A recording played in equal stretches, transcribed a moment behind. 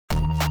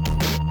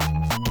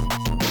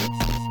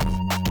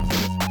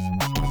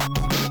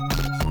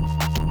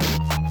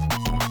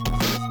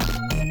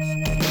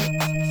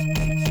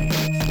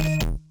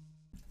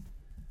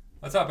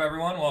What's up,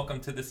 everyone? Welcome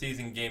to the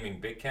Season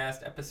Gaming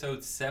Bigcast,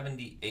 episode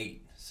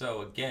 78.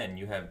 So, again,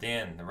 you have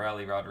Dan, the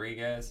Rally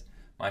Rodriguez,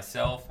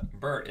 myself.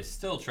 Bert is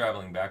still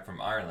traveling back from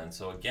Ireland.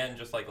 So, again,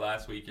 just like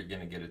last week, you're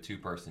going to get a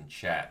two-person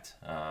chat,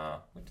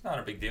 which is not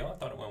a big deal. I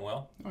thought it went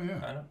well. Oh, yeah.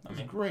 Kind of. I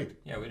mean, great.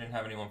 Yeah, we didn't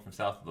have anyone from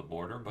south of the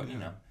border, but, yeah, you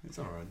know. It's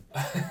all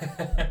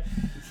right.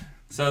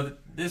 So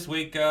this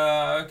week,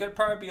 going to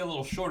probably be a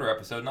little shorter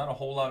episode. Not a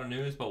whole lot of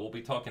news, but we'll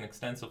be talking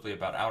extensively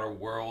about Outer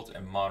Worlds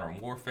and Modern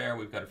Warfare.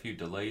 We've got a few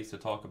delays to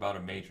talk about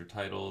of major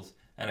titles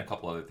and a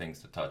couple other things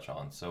to touch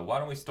on. So why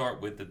don't we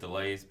start with the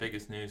delays?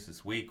 Biggest news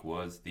this week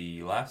was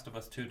the Last of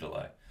Us 2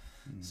 delay.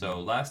 Mm-hmm. So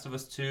Last of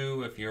Us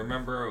 2, if you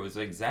remember, it was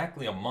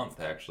exactly a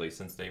month, actually,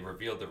 since they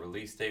revealed the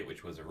release date,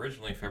 which was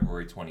originally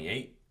February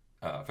 20th,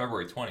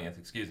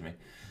 excuse me.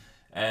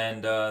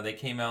 And they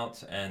came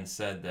out and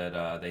said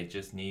that they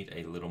just need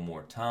a little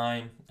more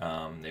time.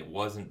 It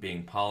wasn't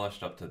being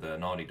polished up to the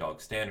Naughty Dog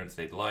standards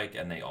they'd like,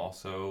 and they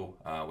also,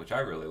 which I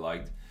really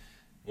liked,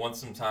 want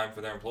some time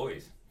for their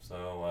employees.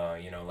 So,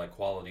 like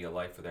quality of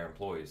life for their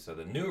employees. So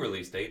the new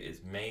release date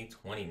is May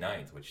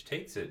 29th, which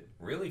takes it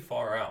really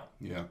far out.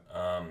 Yeah.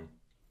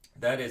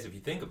 That is, if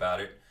you think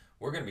about it,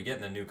 we're going to be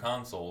getting the new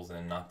consoles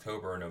in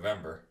October or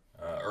November,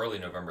 early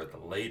November at the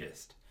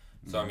latest.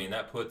 So, I mean,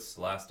 that puts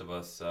Last of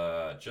Us,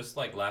 just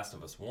like Last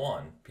of Us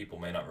 1, people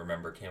may not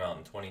remember, came out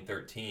in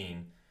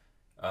 2013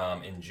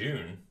 in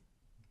June,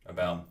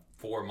 about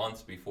 4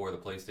 months before the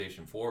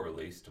PlayStation 4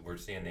 released. We're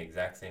seeing the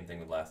exact same thing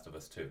with Last of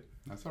Us 2.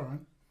 That's all right.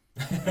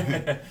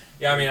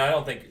 Yeah, I mean, I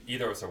don't think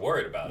either of us are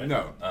worried about it.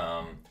 No.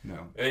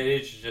 No.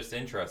 It's just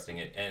interesting,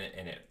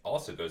 and it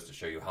also goes to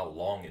show you how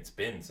long it's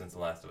been since The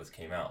Last of Us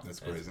came out. That's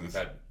crazy. We've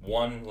had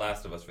one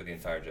Last of Us for the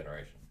entire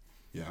generation.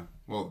 Yeah.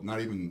 Well,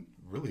 not even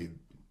really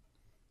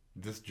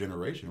this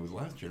generation. It was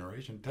last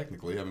generation,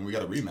 technically. I mean, we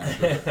got a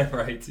remaster.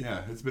 Right.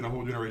 Yeah, it's been a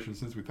whole generation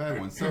since we've had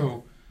one.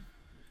 So,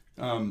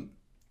 I'm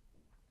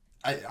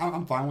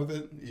fine with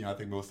it. You know, I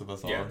think most of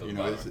us are.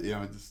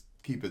 Just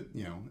keep it.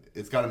 You know,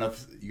 it's got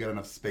enough. You got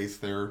enough space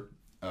there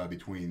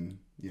between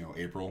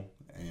April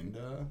and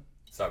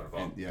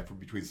Cyberpunk.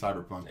 Between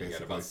Cyberpunk, basically. You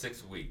got about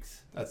 6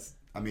 weeks. That's.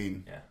 I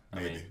mean,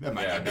 maybe that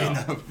might not be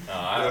enough. No,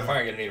 I'm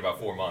probably gonna need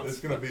about 4 months. It's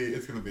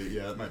gonna be.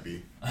 Yeah, it might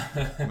be.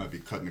 It might be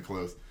cutting it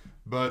close.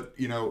 But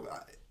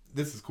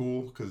this is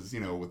cool because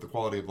with the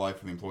quality of life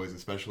for the employees,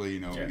 especially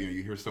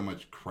you hear so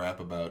much crap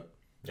about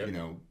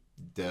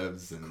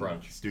devs and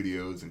crunch.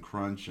 Studios and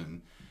crunch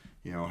and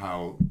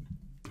how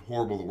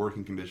horrible the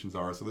working conditions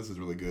are. So this is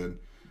really good.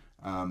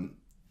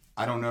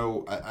 I don't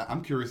know.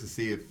 I'm curious to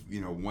see if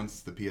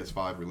once the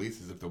PS5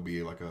 releases, if there'll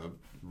be like a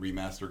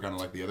remaster kind of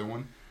like the other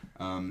one.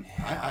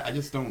 I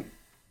just don't.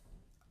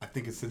 I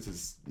think since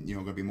it's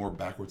going to be more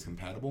backwards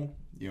compatible,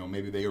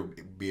 maybe they'll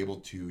be able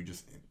to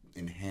just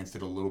enhance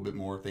it a little bit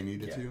more if they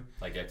needed to.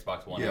 Like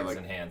Xbox One X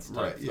enhanced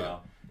type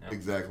style. Yeah.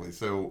 Exactly.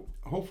 So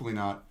hopefully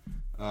not.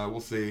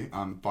 We'll see.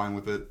 I'm fine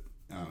with it.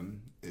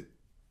 It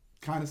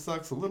kind of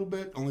sucks a little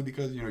bit, only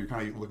because you're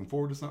kind of looking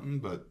forward to something,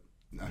 but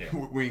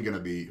we ain't gonna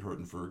be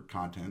hurting for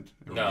content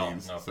or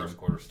games. No, first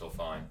quarter's still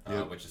fine.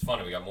 Which is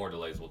funny. We got more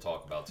delays we'll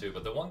talk about too.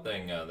 But the one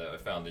thing that I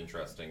found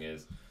interesting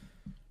is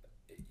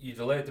you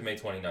delay it to May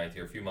 29th.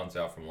 You're a few months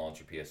out from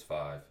launch of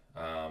PS5.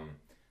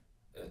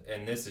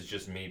 And this is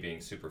just me being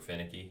super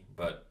finicky,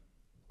 but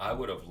I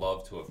would have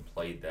loved to have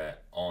played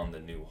that on the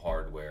new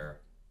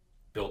hardware,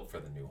 built for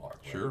the new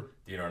hardware. Sure.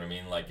 Do you know what I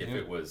mean? Like if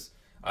it was,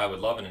 I would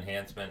love an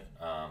enhancement.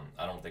 I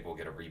don't think we'll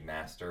get a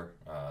remaster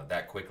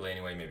that quickly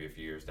anyway, maybe a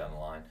few years down the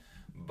line.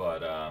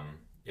 But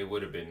it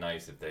would have been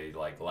nice if they,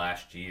 like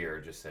last year,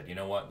 just said, you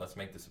know what, let's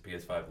make this a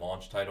PS5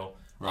 launch title.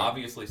 Right.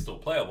 Obviously still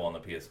playable on the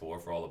PS4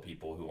 for all the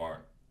people who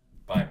aren't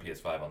buying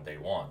PS5 on day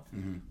one,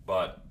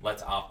 but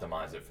let's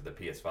optimize it for the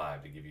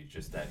PS5 to give you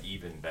just that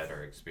even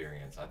better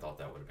experience. I thought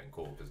that would have been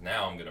cool because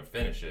now I'm gonna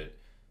finish it,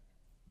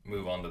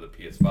 move on to the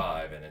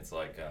PS5, and it's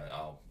like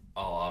I'll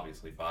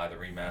obviously buy the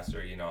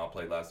remaster. I'll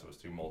play Last of Us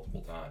 2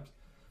 multiple times,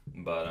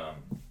 but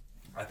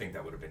I think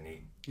that would have been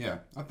neat. Yeah,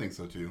 I think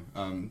so too.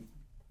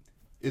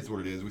 It's what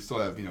it is. We still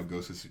have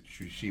Ghost of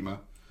Tsushima.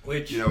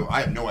 Which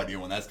I have no idea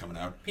when that's coming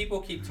out.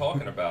 People keep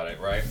talking about it,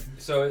 right?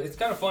 So it's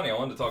kind of funny. I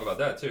wanted to talk about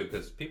that too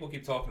because people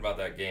keep talking about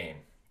that game,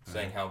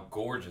 saying how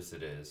gorgeous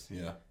it is,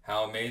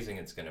 how amazing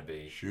it's going to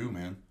be. Shu,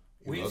 man,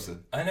 he loves it.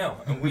 I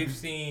know, and we've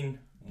seen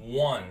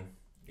one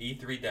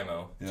E3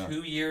 demo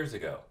 2 years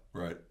ago.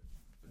 Right.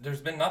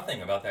 There's been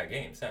nothing about that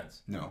game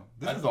since. No,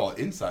 this is all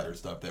insider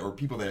stuff or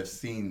people that have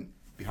seen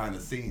behind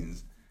the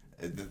scenes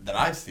that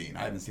I've seen. I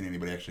haven't seen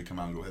anybody actually come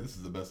out and go, "Hey, this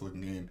is the best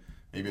looking game."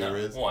 Maybe there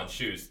is. One,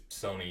 Shu's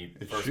Sony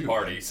it's first Shu,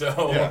 party, man.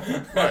 so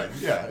yeah, right,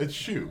 yeah, it's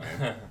Shu,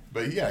 man.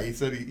 But yeah, he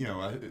said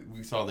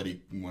we saw that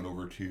he went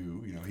over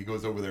to he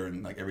goes over there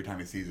and like every time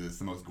he sees it, it's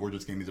the most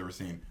gorgeous game he's ever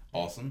seen.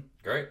 Awesome,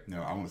 great.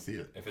 No, I want to see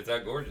it. If it's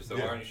that gorgeous, then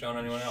why aren't you showing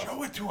anyone else?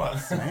 Show it to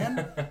us,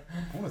 man.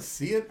 I want to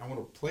see it. I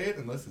want to play it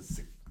unless it's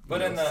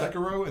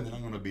Sekiro, and then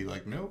I'm gonna be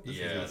like, nope, this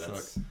is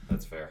gonna suck.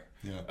 That's fair.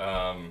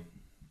 Yeah.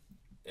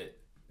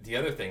 The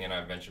other thing, and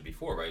I've mentioned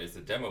before, right, is the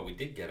demo we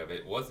did get of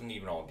it wasn't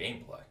even all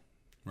gameplay.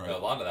 Right. A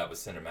lot of that was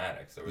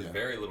cinematics. There was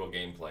very little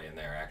gameplay in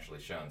there actually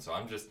shown. So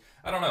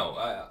I don't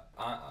know.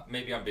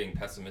 Maybe I'm being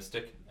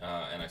pessimistic,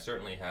 and I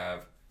certainly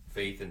have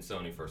faith in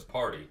Sony first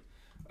party.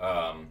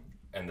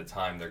 And the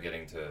time they're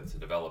getting to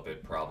develop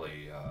it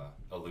probably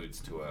alludes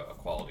to a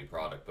quality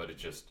product. But it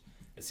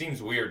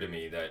seems weird to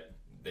me that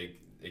they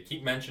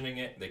keep mentioning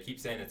it. They keep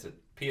saying it's a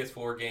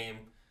PS4 game.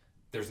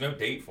 There's no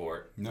date for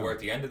it. No. We're at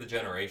the end of the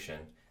generation,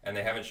 and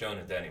they haven't shown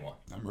it to anyone.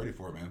 I'm ready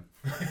for it, man.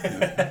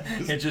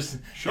 It just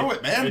show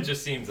it, man. It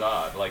just seems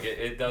odd. Like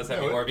it does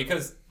have more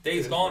because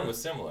Days Gone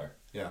was similar.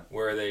 Yeah.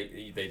 Where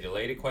they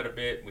delayed it quite a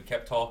bit. We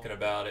kept talking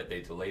about it.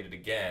 They delayed it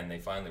again. They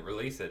finally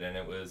released it, and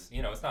it was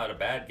it's not a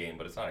bad game,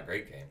 but it's not a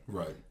great game.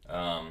 Right.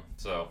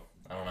 So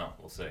I don't know.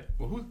 We'll see.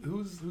 Well,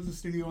 who's the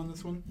studio on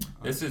this one?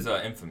 This is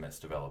an Infamous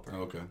developer.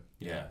 Oh, okay.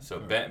 Yeah. So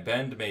right.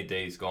 Bend made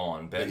Days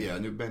Gone. I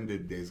knew Ben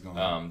did Days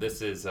Gone.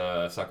 This is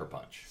Sucker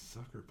Punch.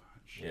 Sucker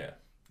Punch. Yeah.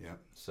 Yeah.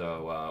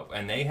 So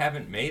and they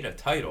haven't made a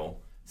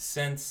title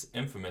since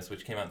Infamous,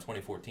 which came out in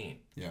 2014.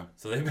 Yeah.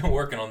 So they've been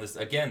working on this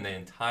again the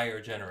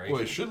entire generation.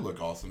 Well, it should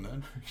look awesome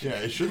then. Yeah,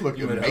 it should look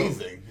You would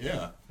amazing.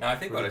 Yeah. Now I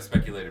think what I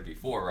speculated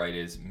before, right,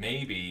 is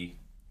maybe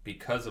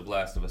because of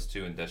Last of Us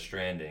 2 and Death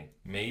Stranding,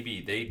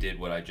 maybe they did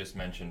what I just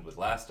mentioned with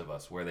Last of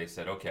Us, where they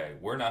said, okay,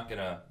 we're not going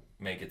to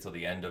make it till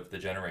the end of the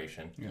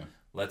generation. Yeah.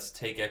 Let's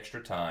take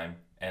extra time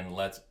and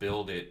let's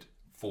build it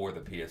for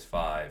the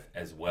PS5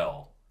 as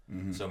well.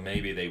 Mm-hmm. So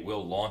maybe they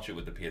will launch it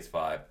with the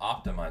PS5,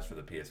 optimized for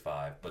the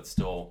PS5, but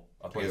still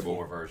a Playable.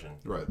 PS4 version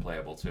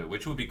playable too,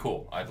 which would be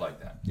cool. I'd like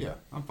that. Yeah,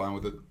 I'm fine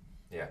with it.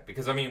 Yeah,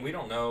 because we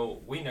don't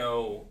know. We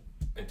know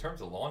in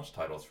terms of launch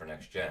titles for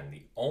next gen,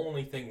 the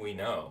only thing we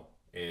know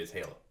is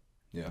Halo.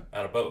 Yeah.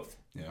 Out of both.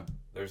 Yeah.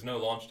 There's no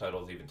launch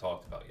titles even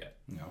talked about yet.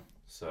 No.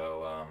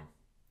 So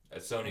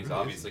Sony's really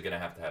obviously going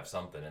to have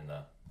something in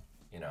the,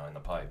 in the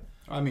pipe.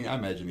 I mean, I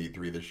imagine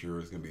E3 this year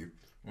is going to be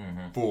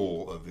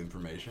full of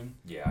information.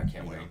 Yeah, I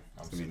can't wait.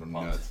 I'm super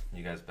pumped. Nuts.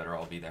 You guys better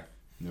all be there.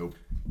 Nope.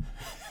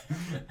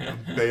 I'm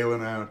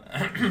bailing out.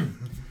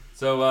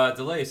 So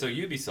delay. So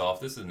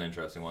Ubisoft. This is an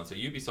interesting one. So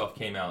Ubisoft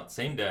came out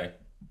same day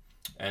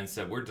and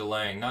said we're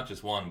delaying not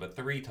just one but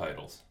 3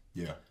 titles.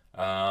 Yeah.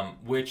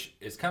 Which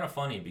is kind of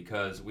funny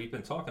because we've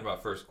been talking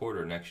about first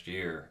quarter next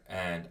year,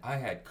 and I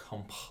had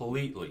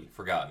completely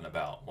forgotten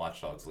about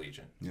Watch Dogs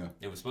Legion. Yeah.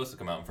 It was supposed to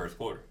come out in first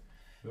quarter.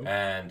 Yep.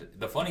 And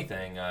the funny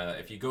thing,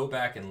 if you go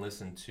back and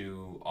listen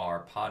to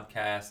our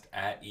podcast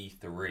at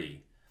E3,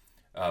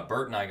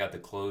 Bert and I got the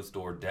closed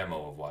door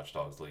demo of Watch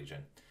Dogs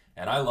Legion.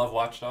 And I love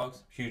Watch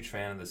Dogs, huge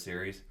fan of the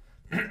series.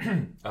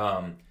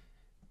 The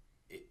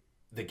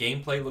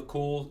gameplay looked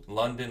cool.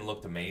 London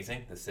looked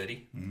amazing, the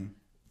city. Mm-hmm.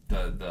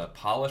 The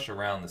polish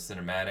around the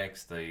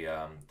cinematics,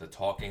 the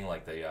talking,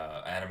 like the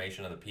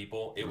animation of the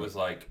people, it was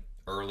like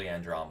early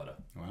Andromeda.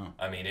 Wow.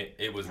 I mean,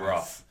 it was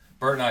rough.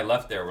 Bert and I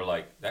left there, we're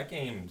like, that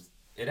game's,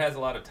 it has a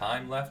lot of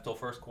time left till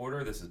first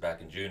quarter. This is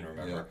back in June,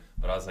 remember? Yeah.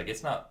 But I was like,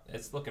 it's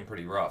looking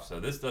pretty rough. So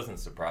this doesn't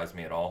surprise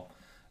me at all.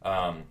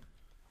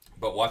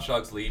 But Watch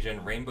Dogs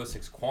Legion, Rainbow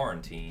Six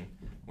Quarantine,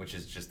 which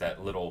is just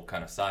that little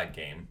kind of side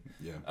game.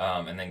 Yeah.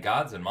 And then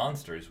Gods and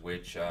Monsters,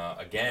 which,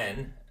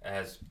 again,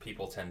 as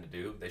people tend to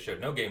do, they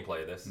showed no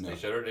gameplay of this. No. They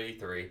showed it at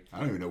E3. I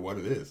don't even know what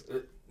it is.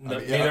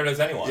 Neither does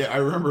anyone. Yeah, I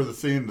remember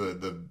seeing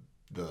the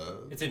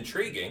It's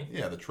intriguing.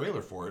 Yeah, the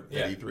trailer for it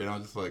at E3, and I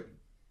was just like,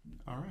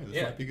 all right,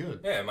 this might be good.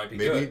 Yeah, it might be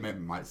good. Maybe it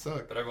might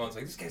suck. But everyone's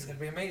like, this game's going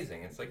to be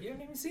amazing. It's like, you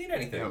haven't even seen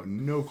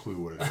anything. No clue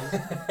what it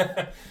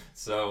is.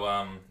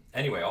 So,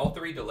 anyway, all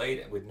 3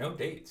 delayed with no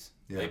dates.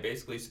 Yeah. They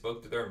basically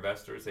spoke to their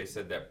investors. They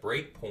said that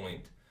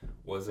Breakpoint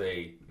was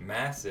a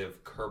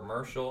massive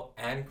commercial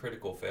and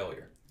critical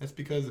failure. That's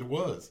because it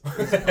was.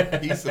 It's a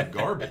piece of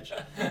garbage.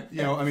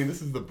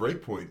 This is the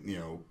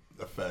Breakpoint,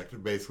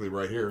 effect, basically,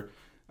 right here.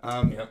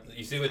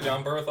 You see what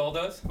John Bernthal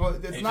does? Well,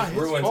 it's he not just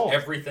his ruins fault.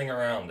 Everything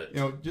around it.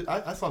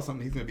 I saw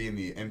something. He's going to be in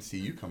the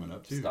MCU coming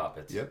up too. Stop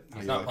it. Yep.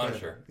 He's not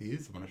Punisher. He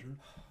is the Punisher.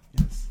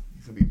 Yes,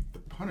 he's going to be the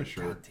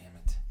Punisher. God damn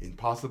it. In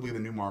possibly the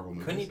new Marvel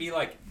movies. Couldn't he be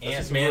like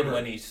Ant-Man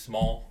when he's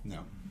small? No.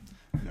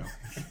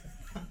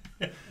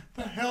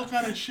 The hell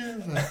kind of shit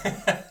is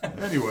that?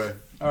 Anyway,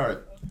 all right.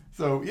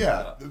 So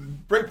yeah,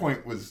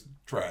 Breakpoint was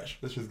trash.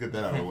 Let's just get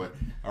that out of the way.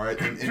 All right,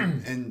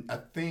 and I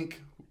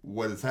think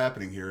what is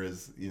happening here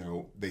is,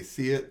 they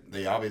see it.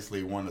 They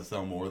obviously want to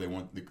sell more. They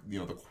want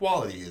the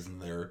quality isn't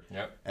there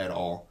at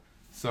all.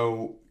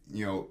 So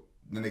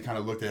then they kind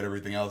of looked at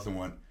everything else and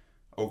went,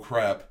 oh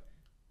crap,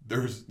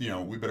 there's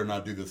we better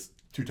not do this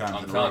 2 times in a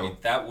row. I'm telling you,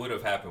 that would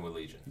have happened with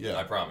Legion. Yeah,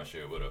 I promise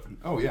you it would have.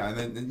 Oh yeah, and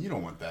then you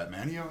don't want that,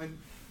 man.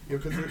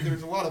 Because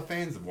there's a lot of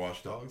fans of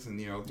Watch Dogs, and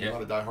a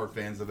lot of diehard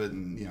fans of it,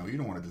 and you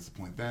don't want to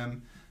disappoint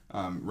them.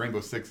 Rainbow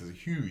Six is a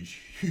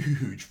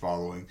huge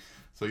following,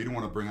 so you don't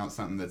want to bring out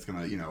something that's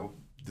gonna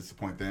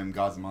disappoint them.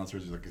 Gods and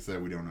Monsters, like I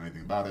said, we don't know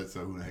anything about it, so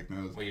who the heck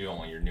knows? Well, you don't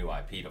want your new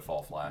IP to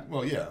fall flat.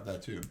 Well, yeah,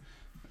 that too.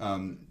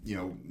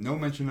 No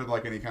mention of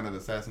like any kind of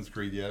Assassin's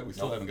Creed yet. We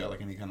still haven't got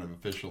like any kind of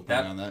official thing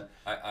on that,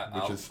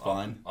 which is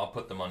fine. I'll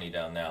put the money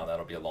down now.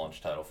 That'll be a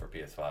launch title for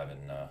PS5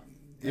 and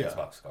Yeah.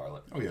 Xbox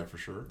Scarlet, Oh yeah, for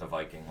sure. the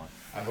Viking one.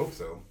 I hope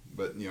so,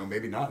 but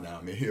maybe not now.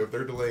 Maybe if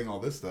they're delaying all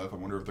this stuff, I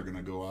wonder if they're going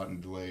to go out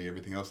and delay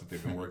everything else that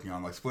they've been working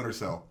on, like Splinter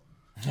Cell.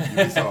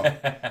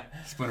 Ubisoft.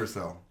 Splinter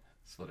Cell.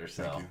 Splinter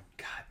Cell. you.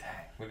 God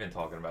dang, we've been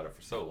talking about it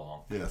for so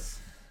long. Yes.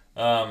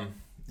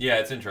 Yeah,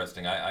 it's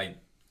interesting. I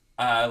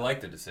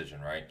like the decision,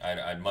 right?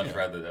 I'd much Yeah.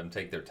 rather them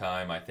take their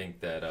time. I think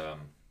that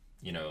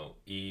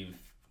Eve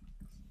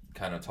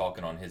kind of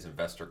talking on his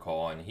investor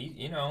call, and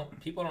he,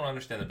 people don't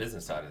understand the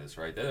business side of this,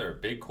 right? They're a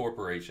big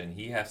corporation.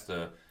 He has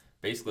to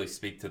basically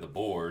speak to the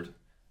board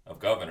of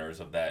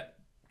governors of that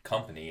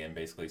company and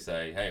basically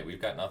say, hey,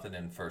 we've got nothing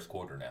in first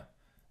quarter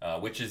now,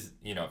 which is,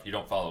 if you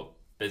don't follow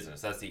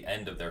business, that's the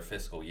end of their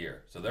fiscal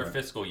year. So their Right.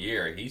 fiscal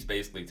year, he's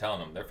basically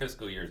telling them their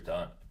fiscal year is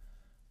done,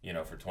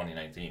 for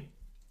 2019.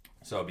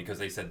 So because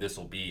they said this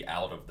will be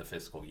out of the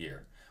fiscal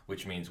year,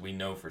 which means we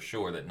know for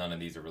sure that none of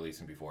these are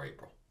releasing before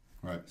April.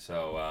 Right.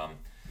 So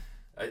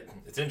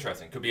it's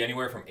interesting. Could be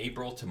anywhere from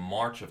April to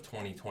March of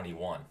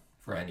 2021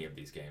 for any of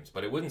these games.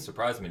 But it wouldn't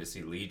surprise me to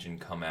see Legion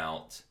come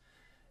out.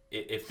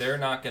 If they're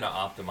not going to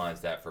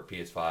optimize that for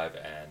PS5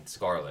 and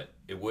Scarlet,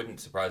 it wouldn't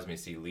surprise me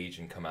to see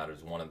Legion come out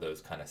as one of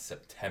those kind of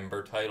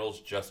September titles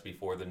just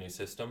before the new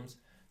systems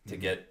to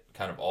get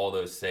kind of all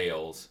those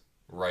sales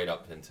right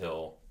up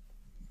until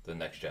the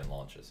next gen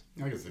launches.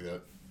 I can see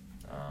that.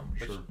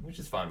 Which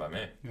is fine by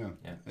me. Yeah.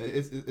 Yeah.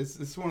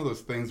 It's one of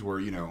those things where,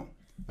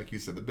 like you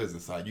said, the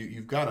business side,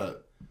 you've got to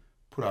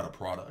put out a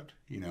product.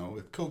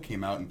 If Coke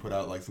came out and put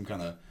out like some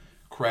kind of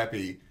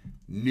crappy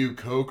new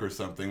Coke or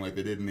something like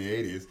they did in the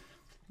 80s,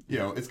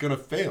 it's going to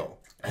fail.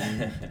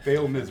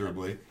 Fail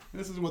miserably. And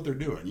this is what they're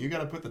doing. You got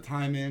to put the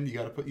time in. You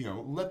got to put,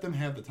 let them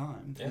have the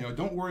time. Yeah.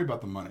 Don't worry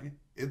about the money.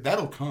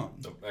 That'll come.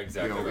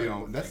 Exactly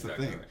right. That's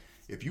Exactly the thing. right.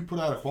 If you put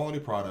out a quality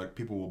product,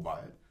 people will buy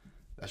it.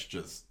 That's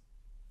just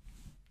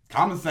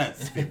common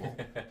sense, people.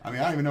 I mean,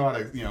 I don't even know how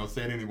to,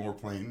 say it any more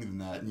plain than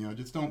that.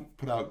 Just don't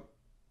put out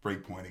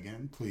Breakpoint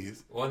again,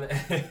 please. Well,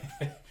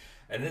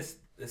 and this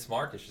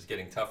market's just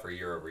getting tougher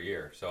year over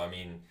year. So, I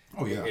mean,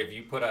 Oh, yeah. if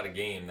you put out a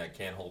game that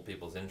can't hold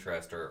people's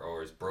interest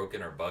or is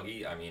broken or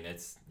buggy, I mean,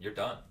 you're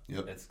done.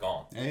 Yep. It's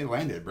gone. And it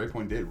landed.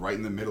 Breakpoint did right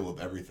in the middle of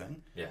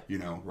everything. Yeah.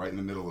 Right in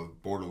the middle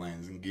of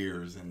Borderlands and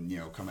Gears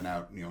and, coming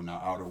out,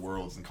 now Outer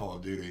Worlds and Call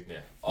of Duty. Yeah.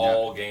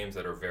 All games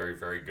that are very,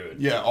 very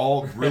good. Yeah,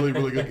 all really,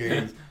 really good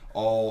games.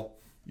 All,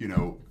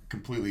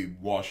 completely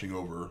washing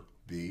over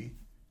the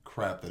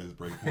crap that is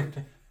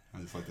Breakpoint. I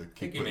just like to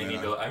keep putting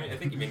that out. I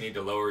think you may need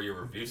to lower your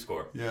review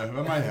score. Yeah, I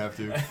might have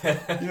to.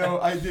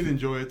 I did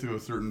enjoy it to a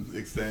certain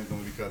extent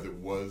only because it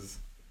was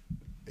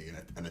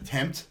an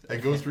attempt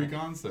at Ghost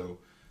Recon. So,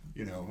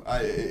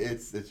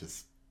 it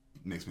just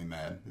makes me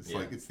mad. It's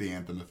like it's the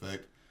Anthem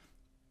effect.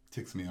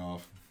 Ticks me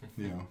off.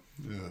 Ugh.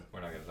 We're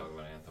not going to talk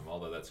about Anthem,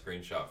 although that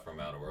screenshot from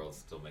Outer Worlds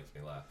still makes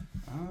me laugh.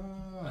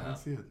 I don't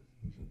see it.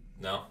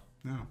 No?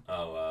 No.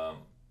 Oh,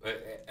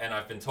 and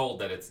I've been told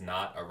that it's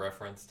not a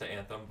reference to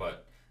Anthem,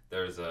 but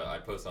I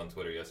posted on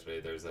Twitter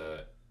yesterday,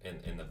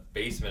 in the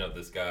basement of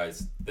this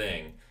guy's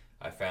thing,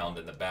 I found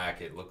in the back,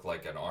 it looked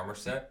like an armor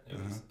set. It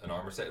was an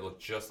armor set. It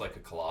looked just like a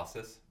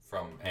Colossus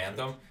from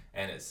Anthem,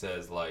 and it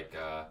says like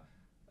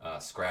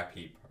scrap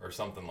heap or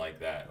something like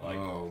that. Like,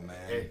 oh,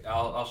 man.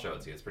 I'll show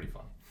it to you. It's pretty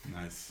fun.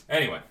 Nice.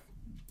 Anyway,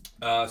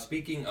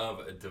 speaking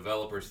of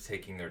developers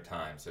taking their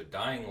time, so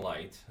Dying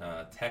Light,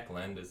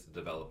 Techland is the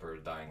developer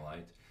of Dying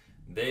Light.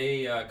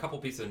 They a couple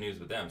pieces of news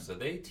with them. So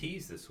they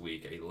teased this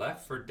week a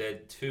Left 4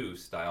 Dead 2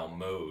 style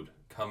mode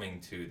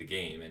coming to the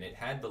game, and it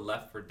had the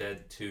Left 4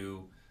 Dead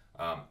 2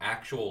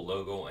 actual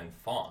logo and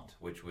font,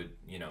 which would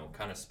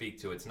kind of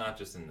speak to it's not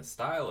just in the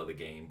style of the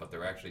game, but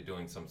they're actually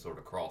doing some sort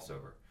of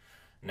crossover.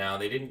 Now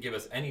they didn't give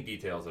us any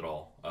details at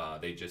all.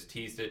 They just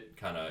teased it,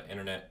 kind of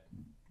internet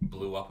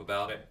blew up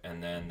about it,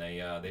 and then they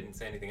didn't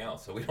say anything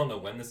else. So we don't know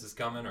when this is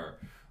coming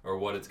or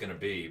what it's going to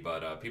be,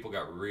 but people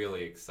got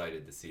really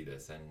excited to see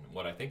this. And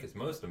what I think is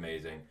most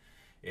amazing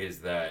is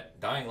that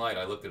Dying Light,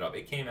 I looked it up,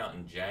 it came out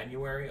in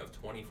January of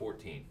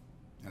 2014.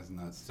 That's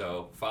nuts.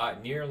 So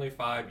nearly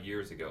 5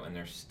 years ago, and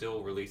they're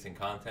still releasing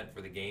content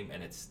for the game,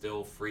 and it's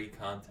still free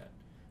content.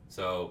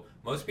 So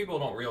most people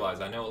don't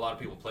realize, I know a lot of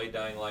people played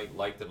Dying Light,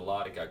 liked it a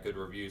lot, it got good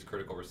reviews,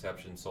 critical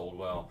reception, sold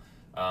well.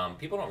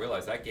 People don't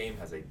realize that game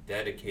has a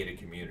dedicated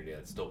community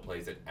that still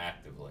plays it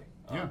actively.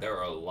 Yeah. There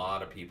are a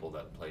lot of people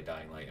that play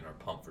Dying Light and are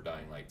pumped for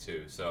Dying Light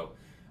 2. So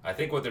I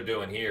think what they're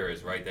doing here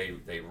is, right,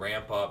 they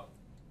ramp up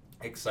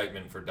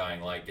excitement for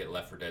Dying Light, get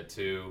Left 4 Dead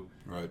 2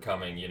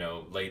 coming,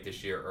 late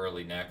this year,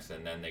 early next,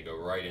 and then they go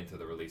right into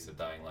the release of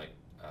Dying Light.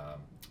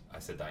 I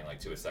said Dying Light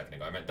 2 a second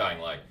ago. I meant Dying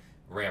Light.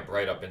 Ramp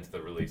right up into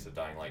the release of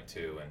Dying Light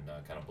 2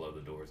 and kind of blow the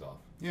doors off.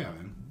 Yeah,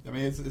 man. I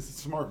mean, it's a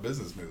smart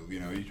business move.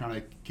 You're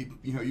trying to keep,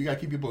 you got to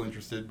keep people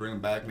interested, bring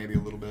them back maybe a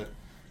little bit,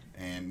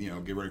 and,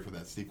 get ready for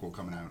that sequel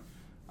coming out.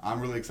 I'm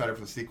really excited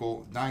for the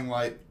sequel. Dying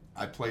Light,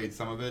 I played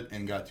some of it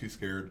and got too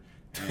scared.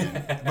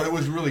 But it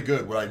was really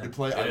good. What I did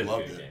play, I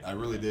loved it. I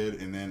really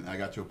did. And then I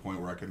got to a point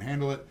where I couldn't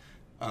handle it.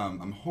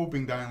 I'm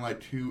hoping Dying Light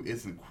 2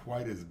 isn't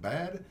quite as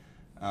bad.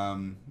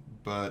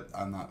 but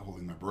I'm not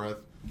holding my breath.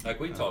 Like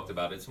we talked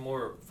about, it's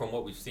more, from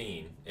what we've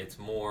seen, it's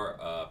more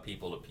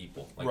people to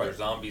people. Like Right. there's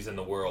zombies in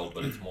the world,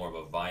 but it's more of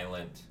a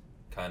violent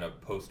kind of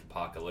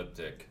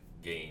post-apocalyptic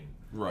game,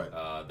 Right.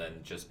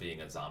 than just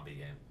being a zombie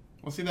game.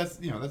 Well, see, that's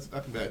I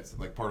think that's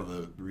like part of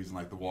the reason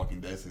like The Walking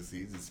Dead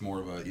succeeds. It's more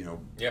of a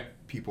Yeah.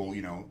 people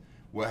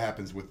what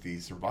happens with the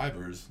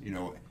survivors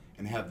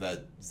and have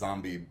that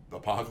zombie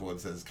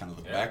apocalypse as kind of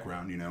the Yeah.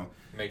 background.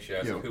 Makes you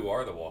ask, who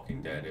are the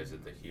Walking Dead? Is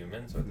it the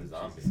humans or the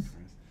zombies?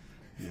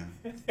 Yeah.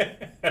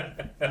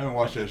 I haven't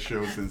watched that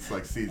show since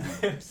like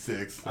season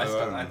 6. I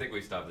know. think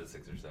we stopped at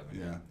 6 or 7.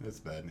 Yeah, that's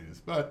bad news.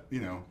 But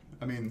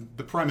I mean,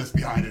 the premise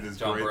behind it is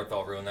John great.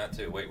 Bernthal ruined that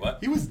too. Wait, what?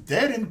 He was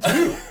dead in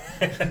 2.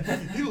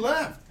 He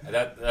left.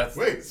 That's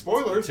Wait,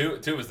 spoilers.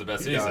 2 was the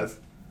best He season. dies.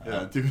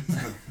 Yeah, 2.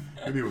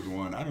 Maybe it was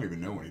 1. I don't even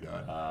know when he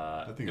died.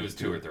 I think it was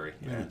 2 or 3.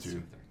 Maybe Yeah,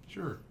 2.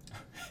 Sure.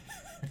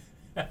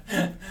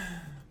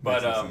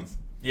 But Makes sense.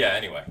 yeah.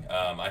 Anyway,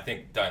 I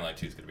think Dying Light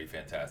 2 is going to be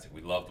fantastic.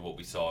 We loved what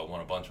we saw. It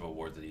won a bunch of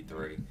awards at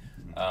E3.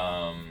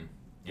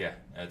 Yeah,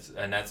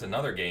 that's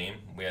another game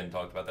we hadn't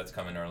talked about that's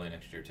coming early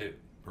next year too.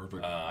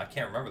 Perfect. I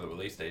can't remember the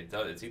release date.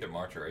 It's either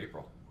March or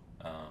April.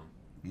 I'll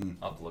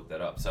have to look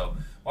that up. So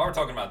while we're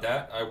talking about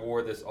that, I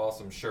wore this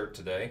awesome shirt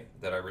today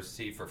that I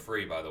received for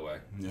free, by the way.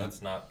 Yeah.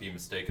 Let's not be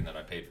mistaken that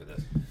I paid for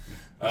this.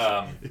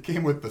 It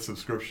came with the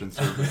subscription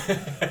service.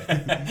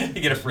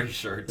 You get a free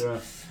shirt. Yeah.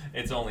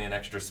 It's only an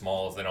extra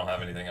small, they don't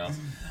have anything else.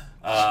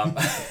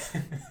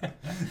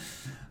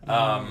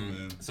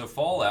 So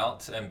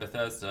Fallout and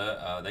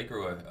Bethesda, they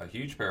grew a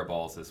huge pair of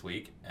balls this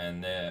week,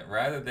 and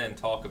rather than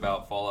talk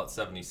about Fallout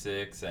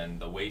 76 and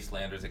the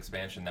Wastelanders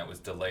expansion that was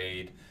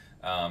delayed,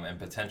 and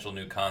potential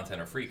new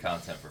content or free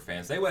content for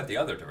fans, they went the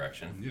other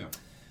direction. Yeah.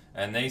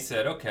 And they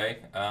said, okay,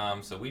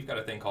 so we've got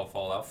a thing called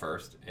Fallout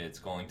First. It's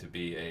going to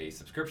be a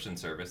subscription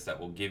service that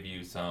will give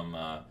you some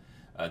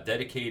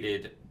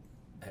dedicated,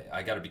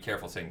 I got to be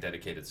careful saying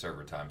dedicated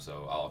server time,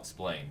 so I'll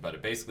explain. But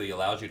it basically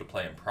allows you to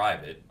play in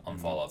private on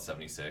Fallout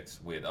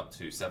 76 with up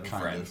to 7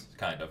 friends.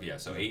 Kind of, yeah.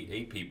 So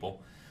eight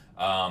people.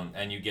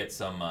 And you get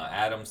some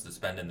atoms to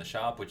spend in the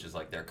shop, which is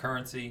like their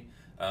currency.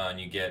 And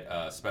you get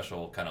a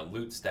special kind of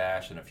loot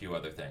stash and a few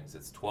other things.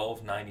 It's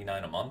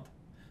 $12.99 a month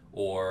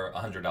or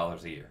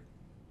 $100 a year.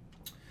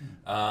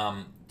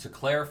 To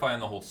clarify on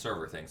the whole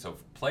server thing, so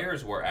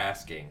players were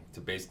asking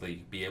to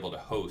basically be able to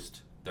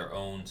host their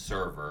own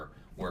server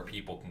where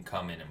people can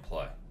come in and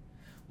play.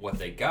 What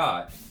they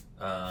got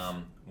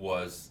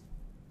was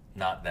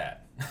not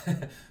that.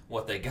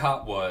 What they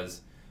got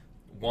was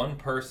one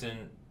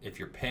person, if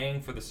you're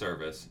paying for the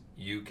service,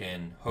 you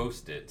can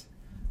host it,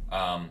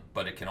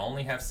 but it can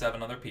only have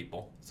 7 other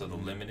people, so the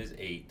limit is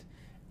 8.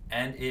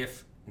 And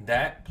if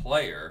that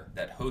player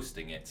that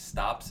hosting it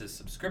stops his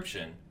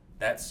subscription,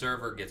 that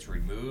server gets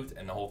removed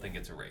and the whole thing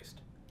gets erased.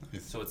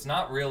 Nice. So it's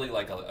not really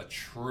like a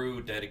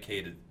true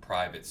dedicated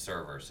private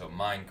server. So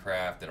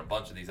Minecraft and a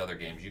bunch of these other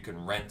games, you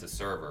can rent a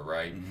server,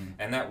 right? Mm-hmm.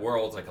 And that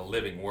world's like a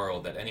living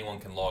world that anyone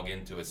can log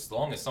into as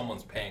long as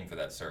someone's paying for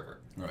that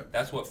server. Right.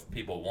 That's what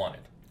people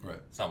wanted. Right.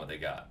 It's not what they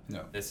got.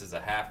 No. This is a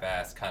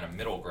half-assed kind of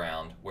middle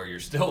ground where you're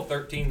still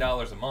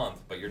 $13 a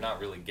month, but you're not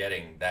really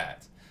getting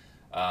that.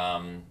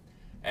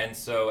 And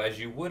so, as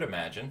you would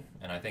imagine,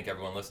 and I think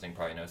everyone listening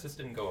probably knows, this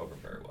didn't go over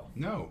very well.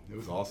 No, it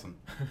was awesome.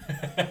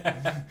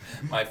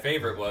 My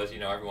favorite was,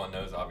 everyone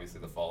knows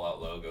obviously the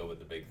Fallout logo with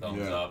the big thumbs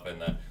Yeah. up,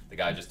 and the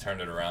guy just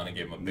turned it around and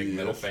gave him a big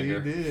middle Yes, finger.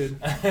 he did.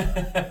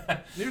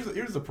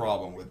 Here's the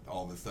problem with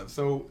all this stuff.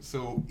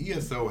 So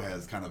ESO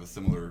has kind of a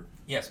similar.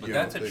 Yes, but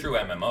that's a true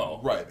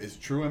MMO. Right, it's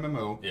true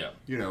MMO. Yeah.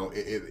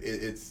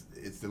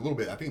 It's a little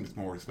bit. I think it's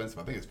more expensive.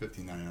 I think it's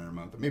 $15.99 a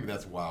month, but maybe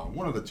that's WoW.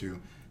 One of the two.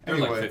 They're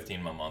Anyway, like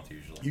 $15 a month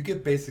usually. you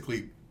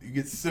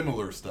get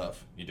similar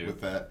stuff. You do. With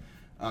that.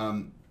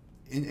 And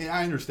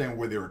I understand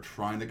where they were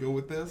trying to go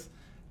with this,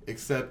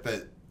 except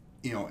that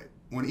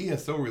when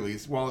ESO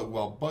released,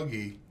 while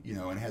buggy,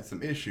 and had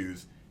some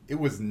issues, it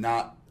was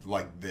not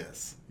like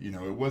this. It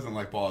wasn't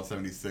like Fallout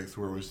 76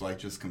 where it was like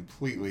just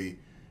completely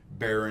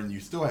barren. You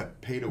still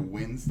have pay to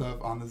win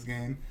stuff on this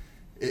game.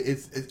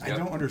 I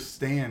don't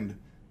understand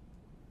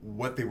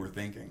what they were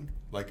thinking.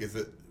 Like, is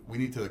it we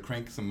need to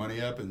crank some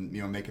money up and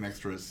make an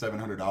extra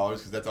 $700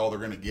 because that's all they're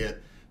going to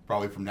get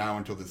probably from now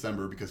until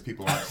December because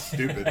people aren't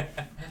stupid.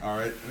 All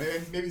right,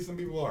 maybe some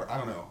people are. I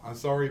don't know. I'm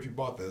sorry if you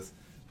bought this.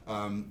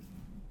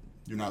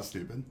 You're not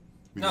stupid.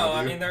 We No, love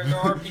I you. mean there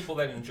are people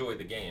that enjoy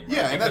the game. Right?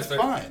 Yeah, and that's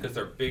fine. Because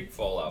they're big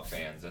Fallout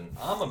fans, and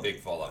I'm a big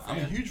Fallout fan.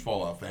 I'm a huge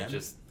Fallout fan.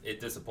 It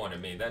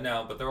disappointed me that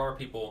now, but there are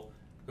people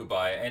who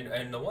buy it,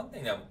 and the one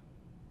thing that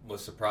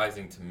was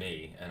surprising to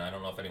me, and I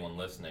don't know if anyone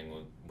listening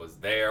was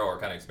there or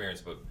kind of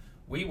experienced, but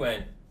we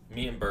went,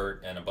 me and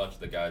Bert and a bunch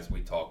of the guys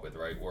we talk with,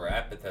 right? We're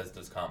at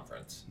Bethesda's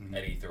conference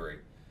at E3.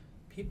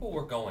 People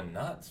were going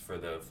nuts for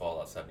the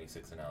Fallout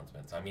 76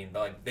 announcements. I mean,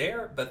 like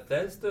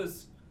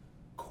Bethesda's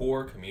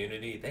core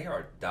community, they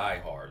are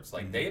diehards.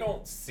 Like they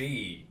don't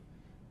see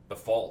the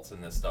faults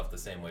in this stuff the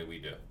same way we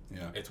do.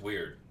 Yeah. It's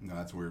weird. No,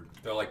 that's weird.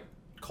 They're like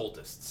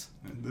cultists.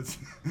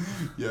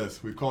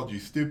 Yes, we've called you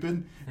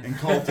stupid and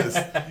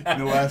cultist in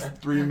the last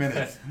 3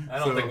 minutes. I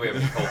don't think we have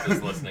any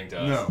cultists listening to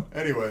us. No.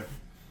 Anyway,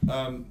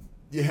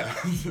 yeah,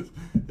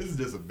 this is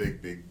just a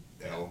big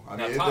L.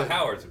 Now, Todd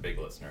Howard's a big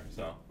listener,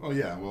 so. Well,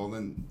 yeah. Well,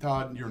 then,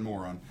 Todd, you're a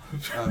moron.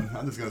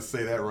 I'm just gonna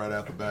say that right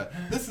out the bat.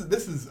 This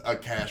is a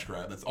cash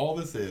grab. That's all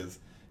this is.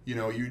 You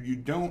know, you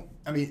don't.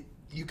 I mean,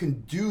 you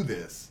can do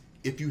this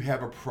if you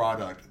have a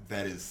product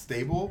that is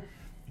stable,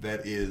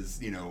 that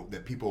is, you know,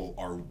 that people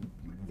are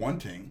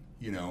wanting.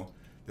 You know,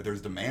 that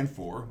there's demand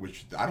for,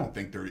 which I don't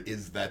think there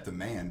is that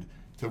demand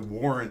to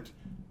warrant,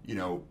 you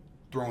know,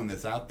 throwing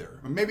this out there.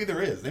 Or maybe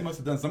there is. They must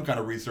have done some kind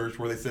of research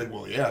where they said,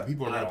 well, yeah,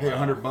 people are going to pay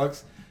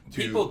 $100.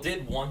 People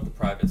did want the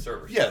private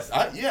server. Yes,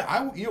 you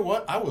know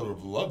what? I would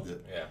have loved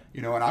it. Yeah.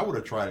 You know, and I would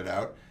have tried it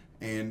out,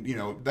 and you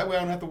know, that way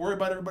I don't have to worry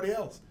about everybody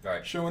else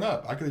showing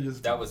up. I could have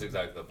just. That was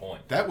exactly the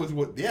point. That was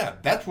what. Yeah,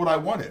 that's what I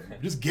wanted.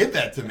 Just give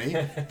that to me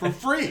for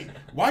free.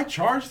 Why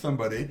charge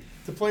somebody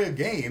to play a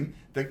game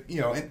that,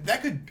 you know, and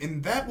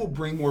that will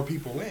bring more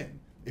people in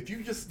if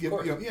you just give.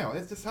 You know,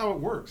 it's just how it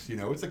works. You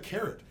know, it's a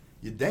carrot.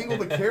 You dangle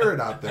the carrot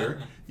out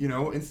there. You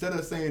know, instead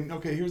of saying,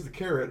 okay, here's the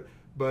carrot,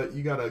 but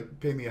you got to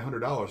pay me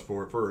 $100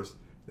 for it first,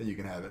 then you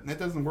can have it. And that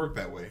doesn't work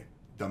that way,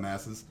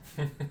 dumbasses.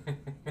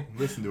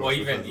 Listen to us. Well,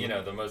 even, you know,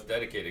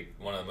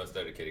 one of the most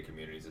dedicated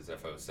communities is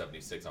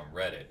FO76 on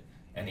Reddit,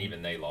 and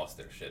even they lost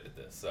their shit at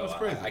this. So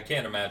I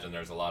can't imagine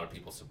there's a lot of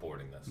people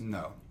supporting this.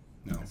 No.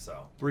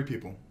 So 3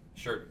 people.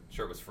 Shirt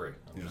was free.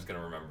 I'm just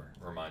gonna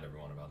remind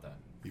everyone about that.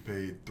 He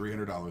paid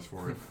 $300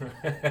 for it,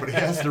 but he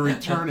has to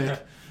return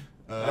it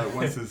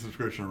once his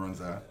subscription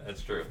runs out.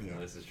 That's true. Yeah.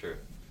 This is true.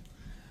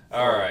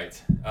 All right.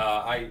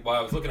 While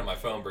I was looking at my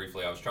phone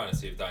briefly, I was trying to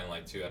see if Dying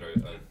Light 2 had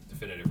a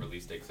definitive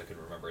release date because I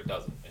couldn't remember. It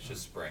doesn't. It's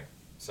just spring.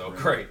 So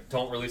great.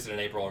 Don't release it in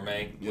April or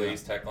May,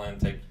 please. Yeah. Techland,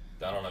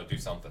 do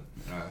something.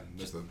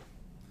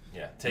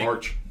 Take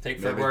March. Take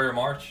February or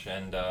March,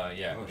 and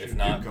if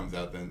not, Doom comes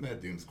out then.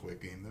 That Doom's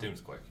quick game though.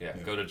 Doom's quick. Yeah.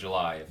 Go to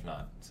July if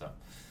not. So,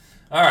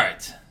 all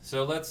right.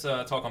 So let's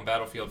talk on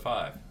Battlefield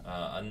 5.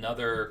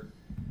 Another,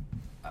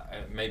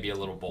 maybe a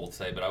little bold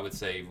say, but I would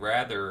say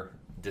rather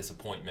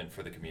disappointment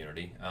for the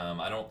community.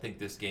 I don't think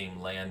this game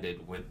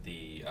landed with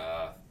the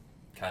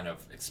kind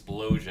of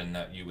explosion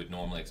that you would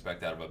normally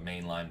expect out of a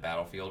mainline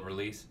Battlefield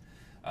release.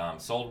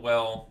 Sold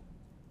well.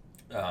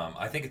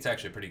 I think it's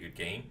actually a pretty good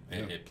game.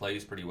 It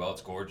plays pretty well.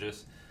 It's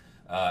gorgeous.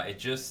 It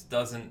just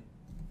doesn't.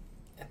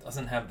 It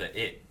doesn't have the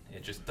it.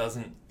 It just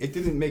doesn't. It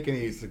didn't make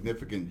any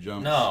significant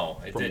jumps.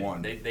 No, it from didn't.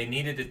 1. They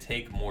needed to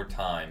take more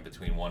time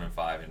between 1 and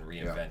 5 and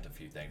reinvent a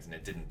few things, and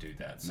it didn't do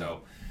that.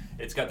 So,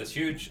 it's got this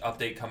huge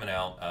update coming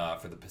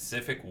out for the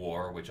Pacific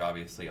War, which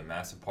obviously a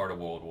massive part of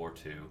World War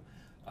II.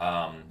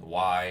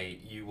 Why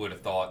you would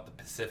have thought the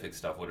Pacific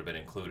stuff would have been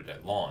included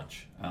at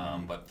launch,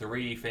 but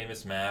 3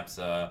 famous maps.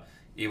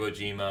 Iwo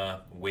Jima,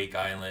 Wake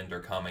Island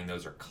are coming.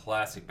 Those are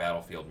classic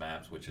Battlefield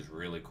maps, which is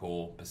really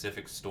cool.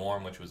 Pacific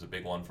Storm, which was a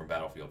big one from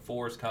Battlefield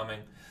 4, is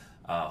coming.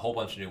 A whole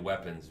bunch of new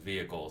weapons,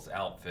 vehicles,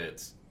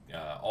 outfits,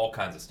 all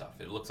kinds of stuff.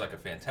 It looks like a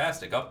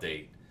fantastic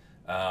update,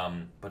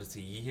 but it's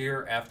a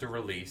year after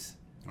release,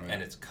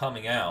 and it's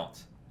coming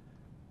out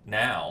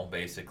now,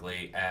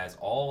 basically, as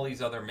all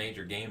these other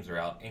major games are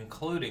out,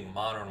 including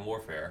Modern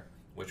Warfare,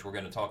 which we're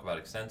going to talk about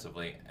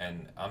extensively,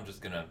 and I'm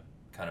just going to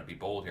kind of be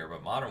bold here,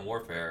 but Modern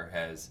Warfare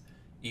has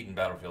eaten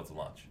Battlefield to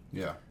lunch.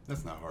 Yeah,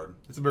 that's not hard.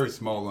 It's a very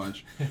small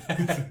lunch.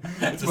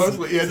 It's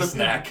mostly a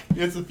snack.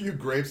 It's a few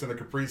grapes and a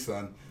Capri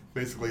Sun,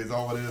 basically, is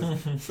all it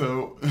is.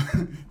 So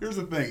here's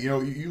the thing. You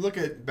know, you look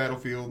at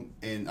Battlefield,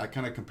 and I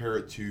kind of compare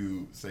it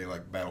to, say,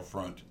 like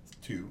Battlefront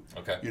 2.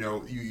 Okay. You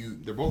know,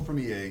 they're both from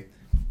EA.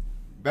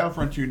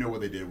 Battlefront 2 know what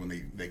they did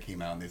when they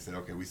came out, and they said,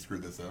 okay, we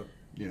screwed this up.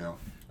 You know,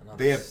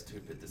 they have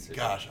stupid decision.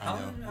 Gosh, I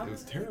know it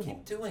was terrible.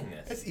 Keep doing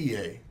this. That's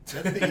EA.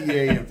 That's the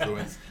EA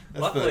influence.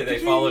 Luckily, they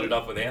followed it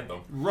up with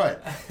Anthem. Right.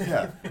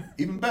 Yeah.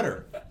 Even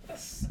better.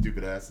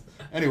 Stupid ass.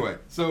 Anyway,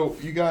 so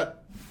you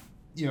got,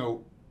 you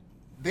know,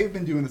 they've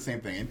been doing the same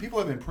thing, and people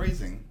have been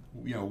praising,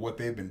 you know, what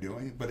they've been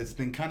doing, but it's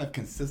been kind of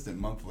consistent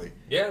monthly.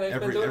 Yeah, they've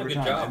been doing a good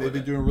job. And they've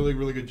been doing a really,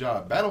 really good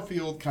job.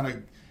 Battlefield kind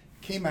of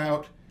came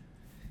out.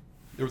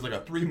 There was like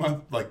a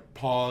 3-month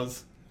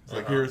pause. It's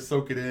like, here,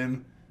 soak it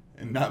in.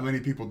 And not many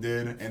people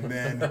did. And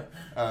then,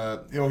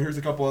 you know, here's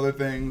a couple other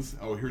things.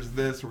 Oh, here's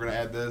this. We're going to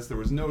add this. There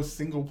was no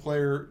single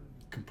player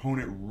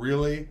component,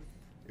 really.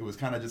 It was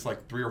kind of just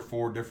like 3 or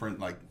 4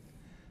 different,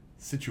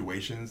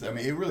 situations. I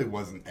mean, it really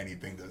wasn't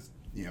anything to,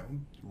 you know,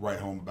 write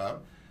home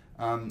about.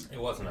 It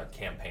wasn't a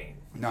campaign.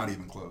 Not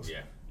even close.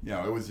 Yeah. You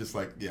know, it was just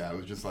like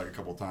a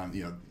couple times,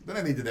 you know.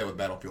 Then they did that with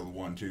Battlefield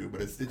 1, too.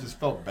 But it just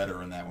felt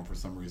better in that one for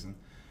some reason.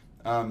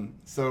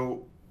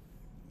 So...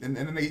 And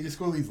then they just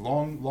go these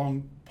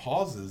long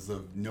pauses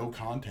of no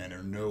content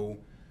or no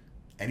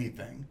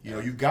anything. You know,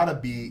 you've got to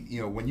be,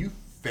 you know, when you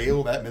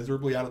fail that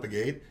miserably out of the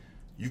gate,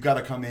 you've got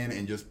to come in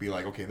and just be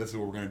like, okay, this is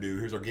what we're going to do.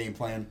 Here's our game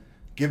plan.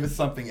 Give us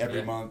something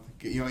every month,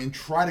 you know, and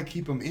try to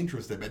keep them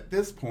interested. At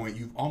this point,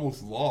 you've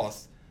almost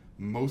lost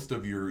most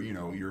of your, you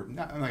know,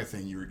 I'm not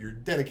saying your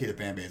dedicated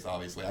fan base,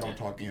 obviously. I don't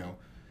talk, you know,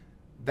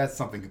 that's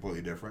something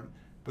completely different.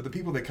 But the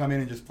people that come in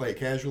and just play it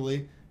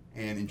casually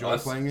and enjoy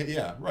Us? playing it,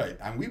 yeah, right.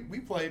 And we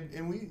played,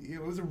 and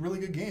it was a really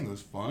good game. It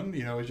was fun.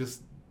 You know, it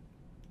just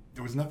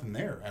there was nothing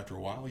there after a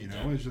while. You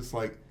know, it's just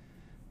like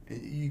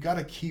you got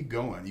to keep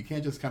going. You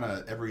can't just kind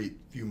of every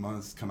few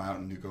months come out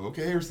and you go,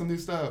 okay, here's some new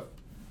stuff.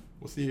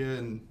 We'll see you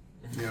in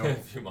a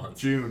few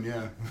months. June,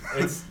 yeah.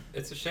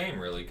 It's a shame,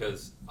 really,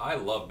 because I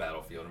love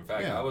Battlefield. In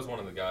fact, Yeah. I was one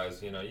of the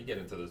guys. You know, you get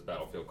into this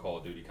Battlefield Call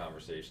of Duty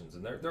conversations,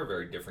 and they're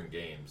very different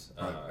games,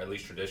 Right. at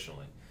least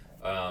traditionally.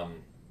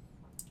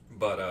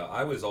 But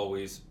I was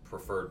always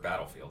preferred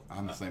Battlefield.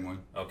 I'm the same way.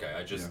 Okay,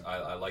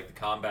 I like the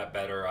combat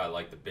better. I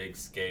like the big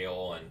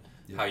scale and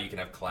how you can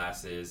have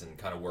classes and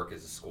kind of work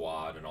as a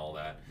squad and all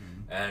that.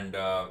 And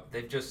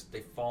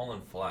they've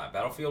fallen flat.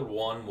 Battlefield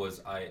 1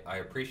 was I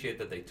appreciate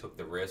that they took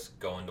the risk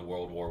going to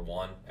World War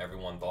I.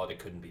 Everyone thought it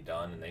couldn't be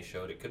done, and they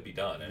showed it could be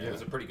done, and it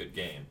was a pretty good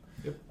game.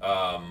 Yep.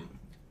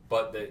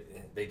 But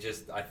they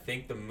just, I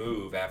think the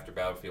move after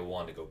Battlefield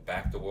 1 to go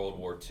back to World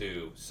War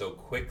II so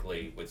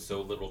quickly with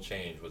so little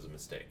change was a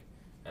mistake.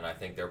 And I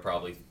think they're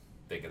probably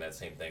thinking that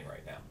same thing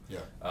right now.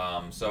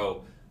 Yeah.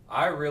 So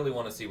I really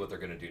want to see what they're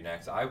going to do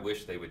next. I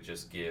wish they would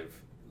just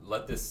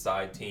let this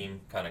side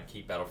team kind of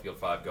keep Battlefield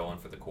 5 going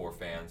for the core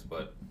fans,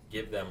 but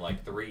give them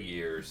like 3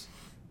 years,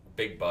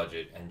 big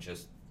budget, and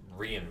just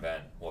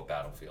reinvent what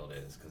Battlefield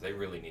is, because they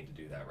really need to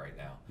do that right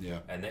now. Yeah.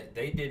 And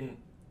they didn't.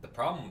 The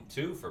problem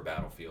too for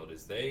Battlefield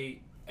is I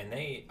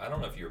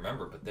don't know if you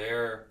remember, but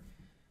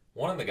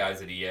one of the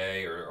guys at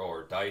EA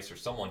or DICE or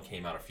someone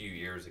came out a few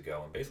years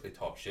ago and basically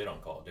talked shit on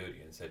Call of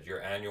Duty and said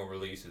your annual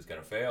release is going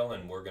to fail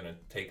and we're going to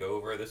take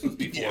over. This was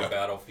before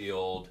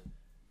Battlefield.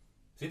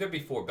 It's either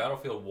before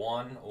Battlefield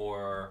 1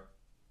 or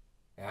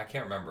I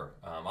can't remember.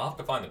 I'll have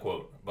to find the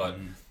quote. But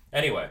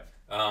anyway,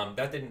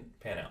 that didn't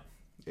pan out.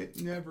 It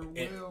never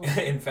will.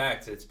 In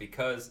fact, it's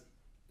because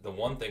the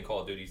one thing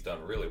Call of Duty's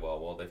done really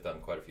well, they've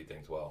done quite a few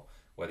things well,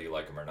 whether you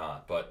like them or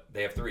not, but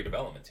they have 3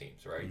 development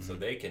teams, right? So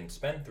they can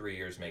spend 3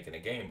 years making a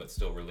game but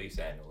still release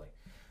annually.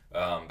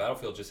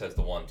 Battlefield just has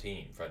the one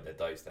team at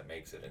DICE that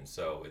makes it, and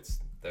so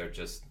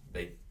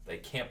they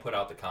can't put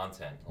out the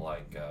content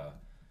like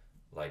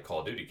Call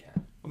of Duty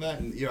can. Well,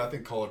 I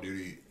think Call of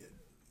Duty,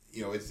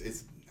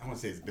 it's I want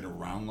to say it's been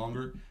around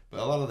longer, but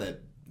a lot of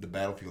the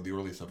Battlefield, the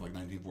early stuff like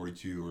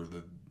 1942 or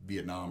the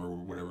Vietnam or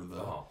whatever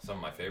some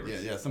of my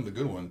favorites. Yeah, some of the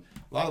good ones.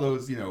 A lot of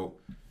those, I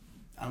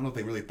don't know if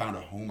they really found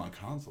a home on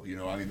console.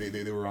 I mean,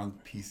 they were on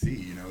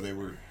PC.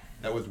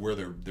 That was where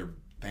their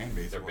fan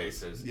base was.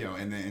 Bases.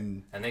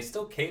 And they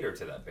still cater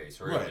to that base,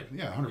 really. Right.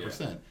 Yeah,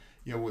 100%.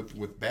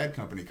 With Bad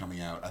Company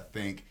coming out, I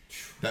think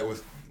that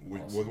was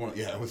one.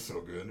 Yeah, it was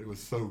so good. It was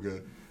so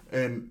good,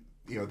 and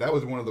that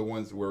was one of the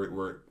ones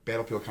where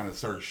Battlefield kind of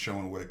started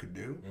showing what it could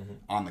do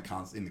in the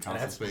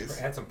console space.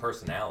 It had some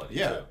personality.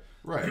 Yeah, too.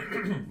 right.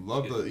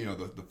 Love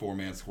the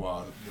 4-man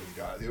squad. Those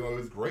guys. It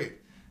was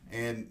great,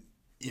 and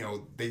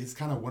they just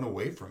kind of went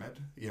away from it.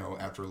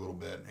 After a little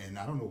bit, and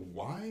I don't know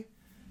why.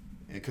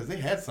 Because they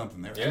had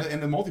something there,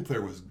 and the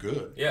multiplayer was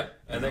good. Yeah,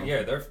 and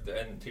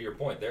and to your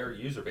point, their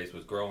user base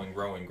was growing.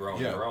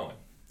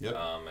 Yep.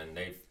 And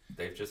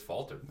they've just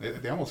faltered.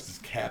 They almost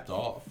just capped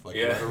off, right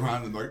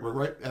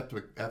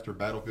after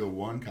Battlefield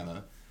 1 kind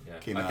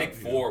of came out. I think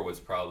 4 was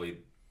probably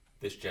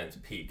this gen's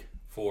peak.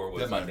 4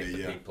 was the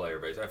peak player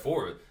base.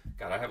 4,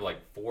 God, I have like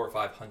 400 or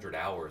 500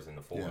 hours in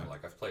the 4. Yeah.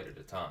 Like I've played it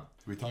a ton.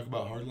 Can we talk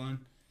about Hardline?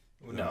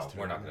 No,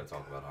 we're not going to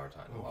talk about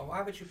Hardline. Oh.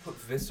 Why would you put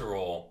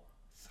Visceral?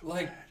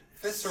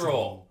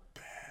 Visceral.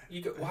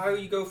 So Why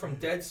would you go from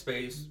Dead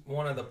Space,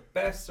 one of the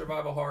best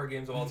survival horror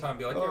games of all time,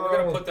 be like, we're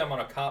going to put them on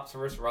a cops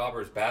versus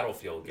robbers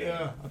Battlefield game.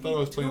 Yeah, I thought I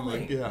was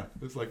playing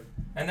it's like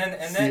and then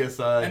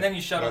CSI. And then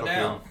you shut them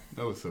down.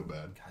 That was so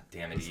bad. God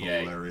damn it, That's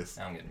EA. hilarious.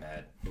 I'm getting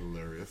mad.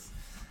 Hilarious.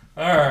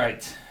 All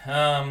right.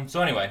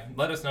 So anyway,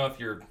 let us know if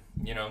you're,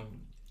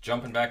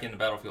 jumping back into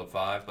Battlefield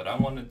 5. But I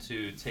wanted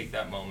to take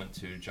that moment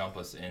to jump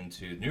us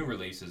into new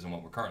releases and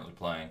what we're currently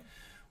playing,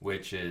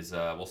 which is,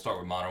 we'll start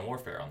with Modern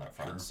Warfare on that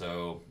front. Sure.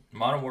 So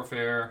Modern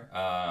Warfare,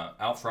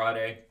 out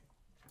Friday.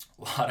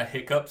 A lot of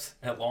hiccups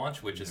at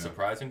launch, which is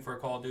surprising for a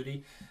Call of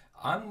Duty.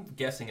 I'm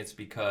guessing it's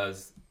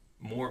because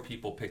more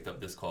people picked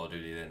up this Call of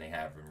Duty than they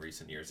have in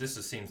recent years. This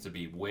seems to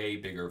be way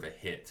bigger of a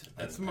hit.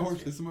 It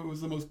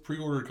was the most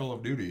pre-ordered Call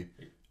of Duty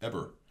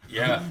ever.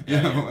 Yeah.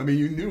 I mean,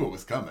 you knew it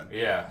was coming.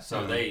 Yeah.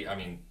 So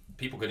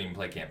people couldn't even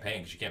play campaign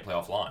because you can't play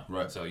offline.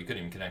 Right. So you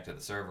couldn't even connect to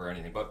the server or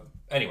anything. But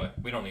anyway,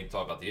 we don't need to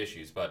talk about the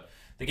issues. But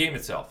the game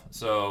itself.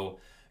 So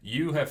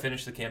you have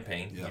finished the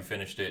campaign. Yep. You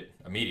finished it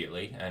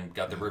immediately and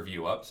got the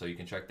review up, so you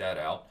can check that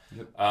out.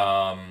 Yep.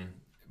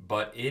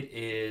 But it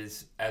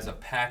is, as a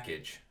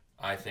package,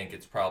 I think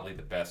it's probably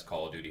the best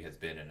Call of Duty has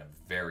been in a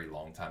very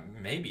long time,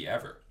 maybe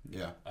ever.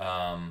 Yeah.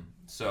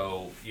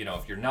 So,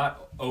 if you're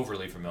not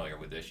overly familiar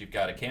with this, you've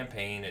got a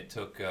campaign. It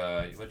took,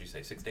 what did you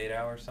say, 6 to 8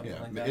 hours, something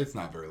like that? It's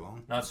not very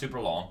long. Not super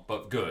long,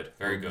 but good.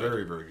 Very good.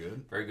 Very, very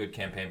good. Very good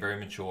campaign, very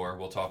mature.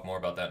 We'll talk more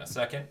about that in a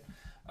second.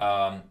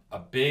 A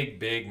big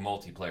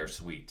multiplayer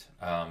suite.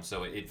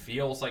 So it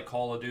feels like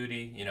Call of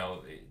Duty. You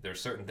know, there's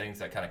certain things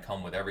that kind of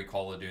come with every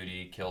Call of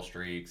Duty, kill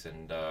streaks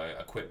and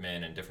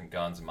equipment and different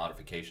guns and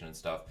modification and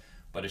stuff.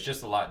 But it's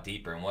just a lot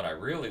deeper. And what I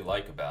really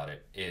like about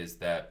it is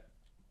that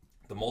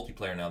the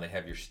multiplayer now, they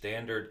have your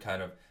standard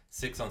kind of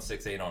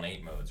 6-on-6,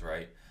 8-on-8 modes,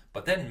 right?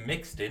 But then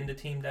mixed into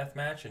Team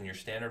Deathmatch and your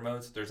standard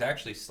modes, there's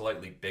actually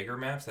slightly bigger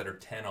maps that are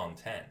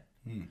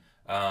 10-on-10,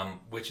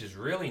 which is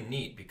really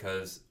neat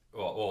because,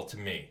 well, to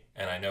me,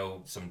 and I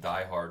know some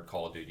diehard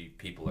Call of Duty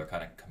people are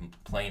kind of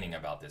complaining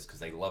about this because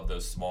they love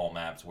those small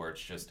maps where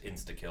it's just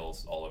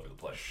insta-kills all over the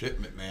place.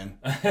 Shipment, man.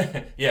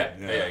 Yeah.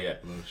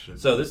 Shipment.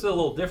 So this is a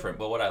little different,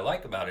 but what I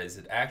like about it is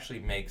it actually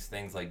makes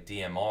things like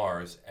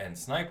DMRs and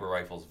sniper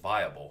rifles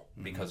viable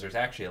because there's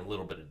actually a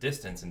little bit of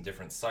distance in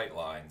different sight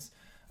lines.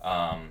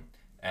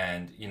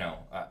 And, you know,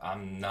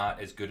 I'm not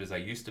as good as I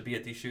used to be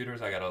at these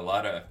shooters. I got a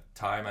lot of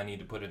time I need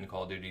to put into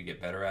Call of Duty to get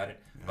better at it.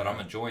 But I'm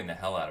enjoying the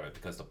hell out of it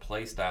because the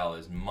play style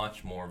is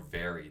much more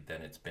varied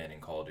than it's been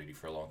in Call of Duty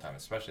for a long time,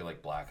 especially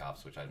like Black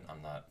Ops, which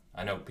I'm not,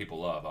 I know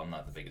people love, I'm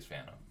not the biggest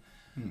fan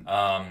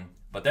of.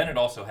 But then it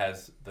also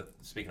has,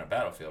 speaking of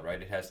Battlefield,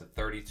 right, it has the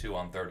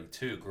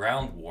 32-on-32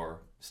 ground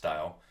war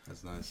style.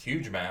 That's nice.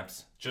 Huge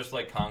maps, just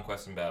like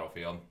Conquest and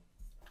Battlefield.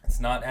 It's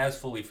not as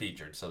fully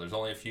featured, so there's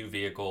only a few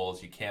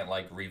vehicles. You can't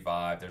like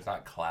revive. There's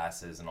not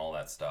classes and all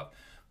that stuff.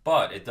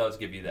 But it does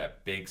give you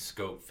that big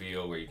scope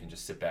feel where you can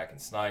just sit back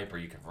and snipe, or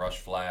you can rush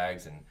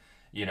flags and,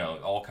 you know,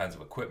 all kinds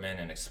of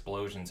equipment and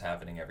explosions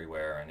happening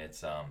everywhere, and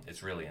it's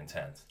really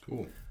intense.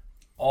 Cool.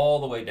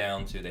 All the way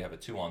down to they have a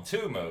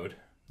 2-on-2 mode,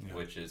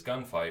 which is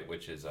gunfight,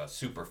 which is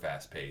super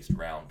fast-paced,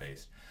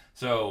 round-based.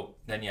 So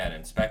then you add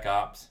in Spec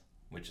Ops,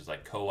 which is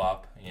like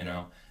co-op, you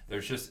know.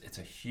 There's just, it's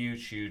a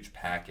huge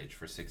package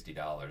for $60.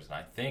 And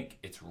I think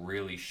it's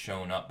really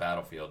shown up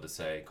Battlefield to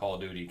say Call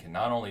of Duty can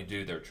not only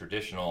do their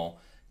traditional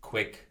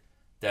quick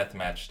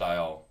deathmatch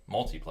style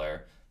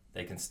multiplayer,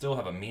 they can still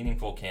have a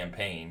meaningful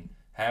campaign,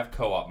 have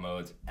co-op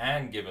modes,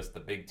 and give us the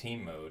big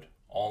team mode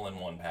all in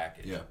one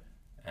package. Yeah.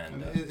 And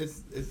I mean,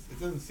 it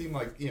doesn't seem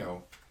like, you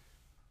know,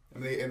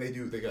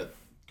 they got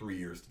 3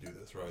 years to do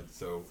this, right?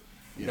 So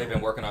they've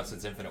been working on it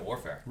since Infinite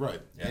Warfare.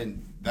 Right. Yeah.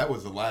 And that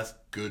was the last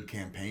good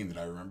campaign that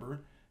I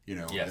remember, you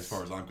know, yes. as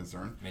far as I'm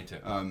concerned. Me too.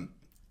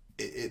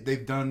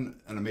 They've done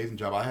an amazing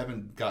job. I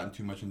haven't gotten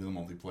too much into the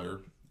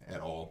multiplayer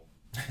at all,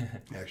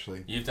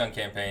 actually. You've done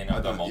campaign,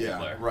 I've done multiplayer.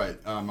 Yeah, right.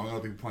 I'm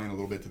going to be playing a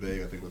little bit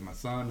today, I think, with my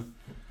son.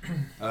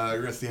 You're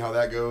going to see how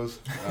that goes.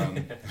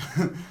 I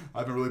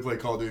haven't really played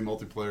Call of Duty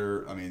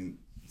multiplayer, I mean,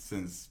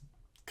 since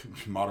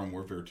Modern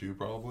Warfare 2,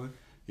 probably.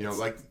 You know,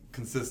 like,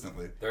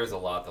 consistently. There's a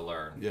lot to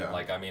learn. Yeah.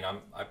 Like, I mean,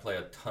 I play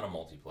a ton of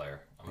multiplayer.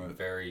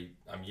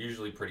 I'm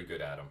usually pretty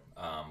good at them.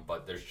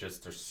 But there's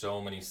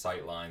so many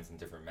sight lines and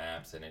different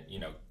maps, and you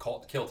know,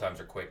 kill times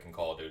are quick in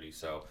Call of Duty,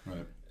 so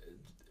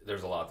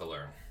there's a lot to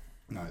learn.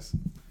 Nice.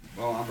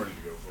 Well, I'm ready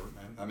to go for it,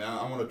 man. I mean,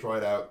 I want to try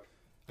it out.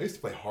 I used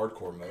to play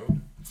hardcore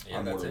mode.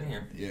 Yeah, that's in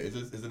here. Yeah, is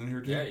it in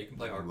here too? Yeah, you can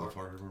play hardcore. I love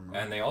hardcore mode.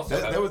 And they also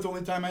that was the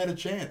only time I had a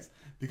chance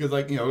because,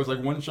 like, you know, it was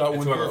like one shot,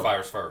 one whoever kill.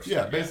 fires first.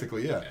 Yeah,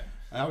 basically, yeah.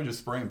 And I would just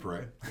spray and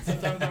pray.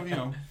 Sometimes, you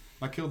know,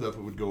 my kill death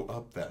would go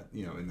up that,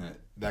 you know, in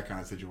that kind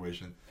of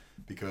situation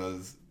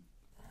because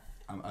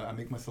I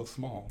make myself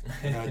small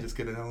and I just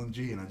get an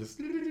LMG and I just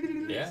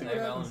they have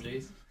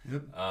LMGs.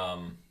 Yep.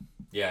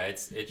 Yeah,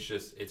 it's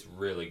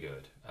really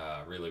good,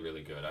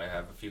 really good. I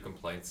have a few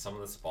complaints. Some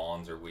of the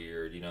spawns are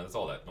weird. You know, there's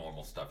all that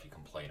normal stuff you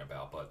complain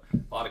about, but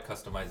a lot of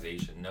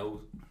customization. No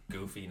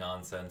goofy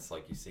nonsense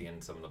like you see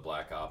in some of the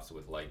Black Ops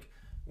with like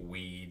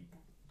weed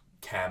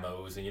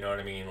camos and you know what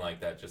I mean,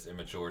 like that just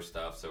immature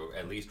stuff. So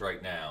at least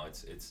right now,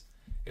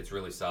 it's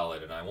really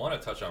solid. And I want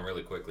to touch on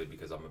really quickly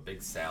because I'm a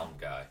big sound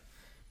guy.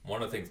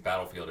 One of the things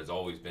Battlefield has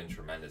always been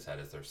tremendous at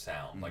is their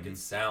sound. Mm-hmm. Like it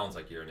sounds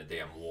like you're in a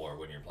damn war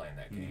when you're playing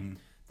that game. Mm-hmm.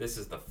 This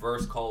is the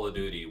first Call of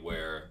Duty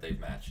where they've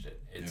matched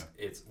it.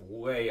 It's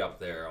way up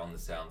there on the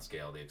sound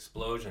scale. The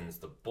explosions,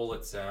 the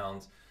bullet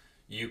sounds,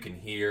 you can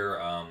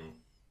hear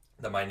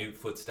the minute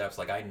footsteps.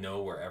 Like I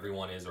know where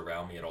everyone is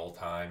around me at all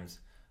times.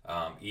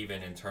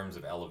 Even in terms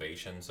of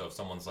elevation, so if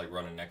someone's like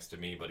running next to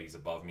me but he's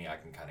above me, I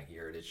can kind of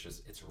hear it.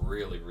 It's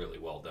really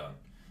well done.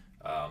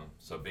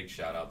 So big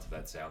shout out to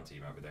that sound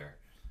team over there,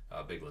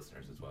 big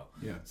listeners as well.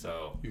 Yeah,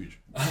 so huge.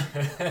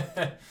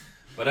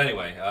 But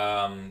anyway,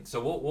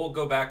 so we'll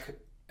go back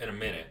in a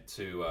minute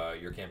to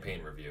your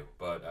campaign review,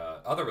 but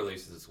other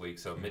releases this week.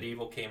 So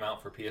Medieval came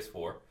out for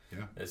PS4.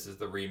 Yeah, this is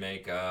the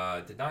remake.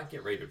 Did not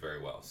get rated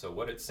very well. So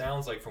what it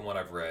sounds like from what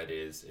I've read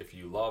is if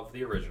you love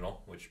the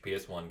original, which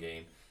PS1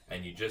 game,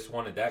 and you just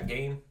wanted that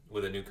game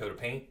with a new coat of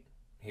paint,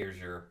 here's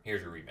your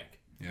remake,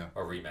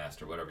 or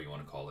remaster, whatever you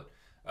want to call it.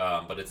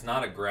 But it's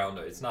not a ground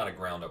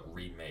up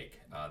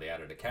remake. They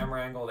added a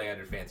camera angle, they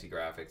added fancy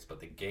graphics, but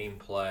the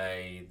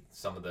gameplay,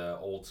 some of the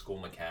old school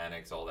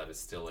mechanics, all that is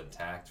still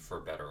intact, for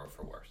better or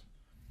for worse.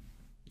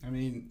 I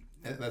mean,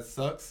 that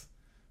sucks.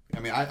 I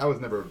mean, I was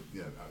never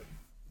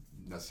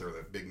necessarily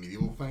a big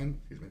medieval fan.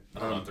 Excuse me. I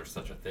don't know if there's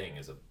such a thing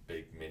as a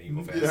big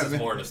medieval fan. Yeah, This is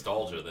more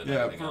nostalgia than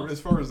anything else. As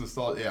far as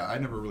nostalgia, I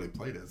never really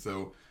played it,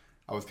 so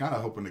I was kind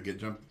of hoping to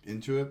jump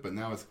into it, but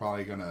now it's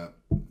probably gonna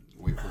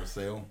wait for a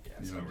sale. Yeah,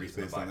 you so know, no just reason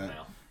to based buy on it that.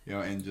 now. You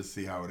know, and just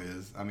see how it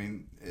is. I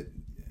mean,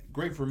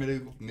 great for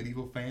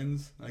medieval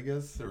fans, I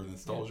guess, or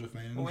nostalgia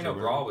fans. Well, we know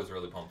Brawl was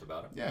really pumped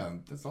about it. Yeah,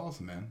 that's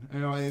awesome, man. You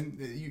know, and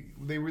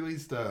they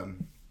released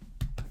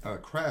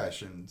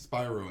Crash and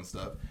Spyro and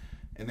stuff,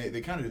 and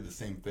they kind of did the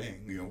same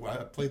thing. You know, I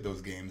played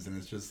those games, and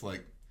it's just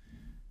like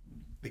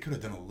they could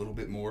have done a little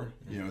bit more.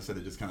 You know, instead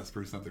of just kind of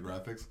sprucing up the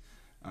graphics.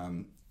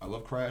 I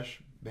love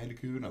Crash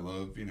Bandicoot, and I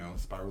love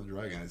Spyro the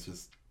Dragon. It's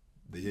just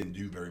they didn't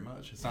do very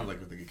much. It sounds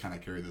like they could kind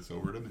of carry this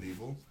over to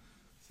medieval.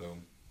 So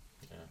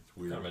Yeah, it's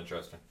weird. kind of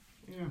interesting.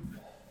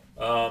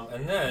 Yeah.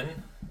 And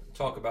then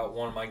talk about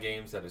one of my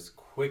games that is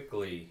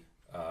quickly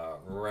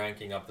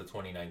ranking up the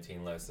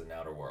 2019 list in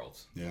Outer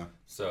Worlds. Yeah.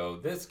 So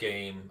this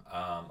game,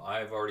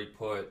 I've already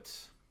put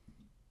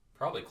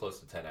probably close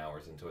to 10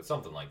 hours into it,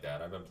 something like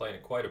that. I've been playing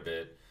it quite a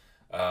bit.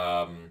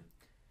 I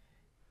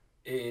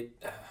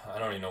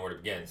don't even know where to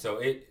begin.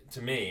 So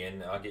to me,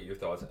 and I'll get your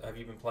thoughts. Have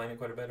you been playing it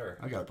quite a bit, or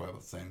I got probably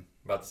about the same.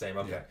 about the same?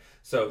 Okay. Yeah.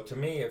 So to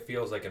me, it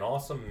feels like an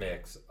awesome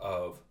mix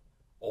of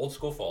old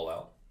school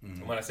Fallout. Mm-hmm.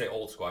 And when I say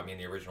old school, I mean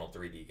the original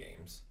 3D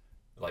games,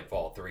 like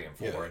Fallout 3 and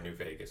 4 Yeah. in New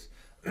Vegas,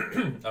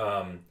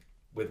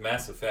 with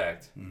Mass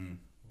Effect, Mm-hmm.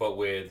 but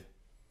with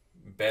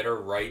better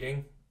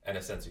writing and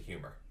a sense of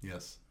humor.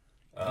 Yes.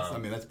 I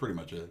mean, that's pretty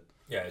much it.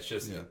 Yeah, it's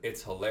just, Yeah.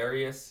 it's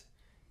hilarious.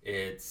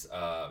 It's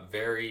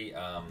very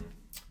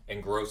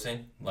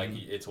engrossing. Like,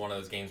 it's one of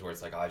those games where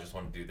it's like, oh, I just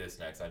want to do this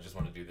next. I just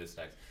want to do this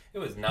next. It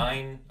was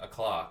 9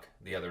 o'clock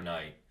the other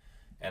night,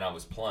 and I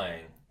was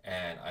playing,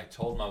 and I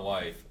told my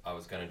wife I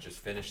was going to just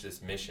finish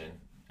this mission,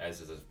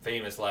 as is a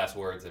famous last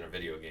words in a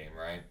video game,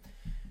 right?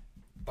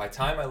 By the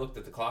time I looked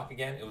at the clock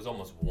again, it was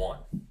almost 1.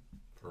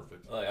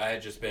 Perfect. Like, I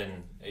had just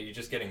been, you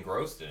just get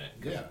engrossed in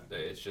it. 'Cause Yeah.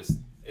 It's just,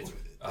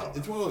 I don't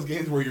It's know. one of those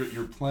games where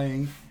you're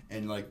playing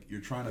and like you're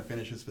trying to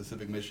finish a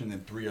specific mission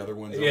and 3 other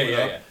ones Yeah, open yeah,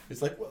 up. yeah.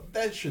 It's like, well,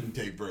 that shouldn't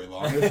take very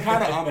long. It's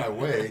kind of on my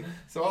way,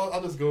 so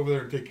I'll just go over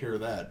there and take care of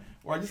that.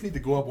 Or I just need to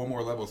go up one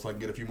more level so I can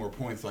get a few more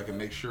points so I can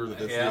make sure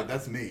that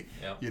that's me.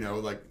 Yeah. You know,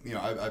 like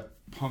I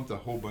pumped a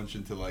whole bunch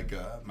into like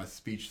my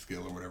speech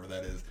skill or whatever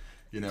that is.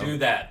 You know, Do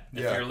that. If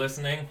Yeah. you're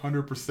listening,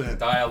 100%.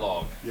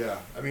 dialogue. Yeah,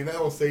 I mean that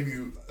will save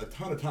you a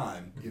ton of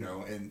time. You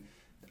know, and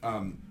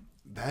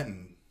that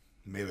and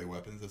melee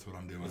weapons. That's what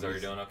I'm doing. Is that what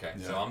you're doing? Okay.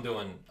 Yeah. So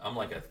I'm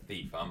like a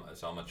thief. I'm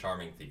a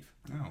charming thief.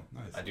 Oh,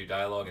 nice. I do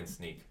dialogue and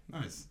sneak.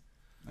 Nice.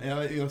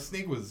 Yeah,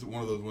 Sneak was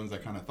one of those ones I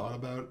kind of thought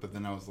about, but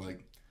then I was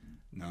like,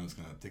 no, I'm just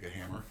gonna take a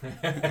hammer,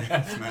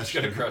 Just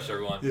gonna crush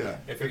everyone. Yeah.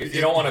 If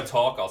you don't want to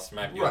talk, I'll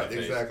smack you Right, in the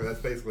face. exactly.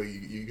 That's basically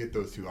you get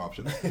those 2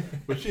 options,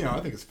 which I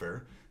think is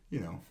fair. You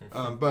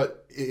know,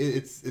 but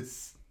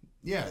it's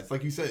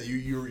like you said,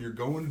 you're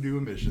going to do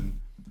a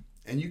mission,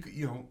 and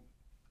you know,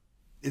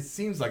 it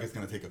seems like it's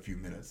gonna take a few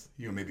minutes.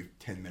 You know, maybe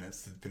 10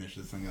 minutes to finish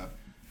this thing up.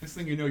 Next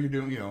thing you know, you're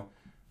doing. You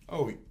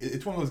know,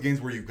 it's one of those games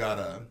where you've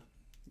got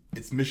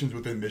it's missions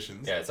within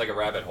missions. Yeah, it's like a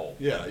rabbit hole.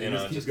 Yeah, you you know,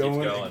 just it keep keeps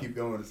going and keep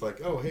going. It's like,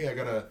 oh, hey, I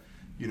gotta,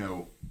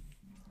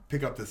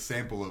 pick up this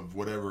sample of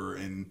whatever,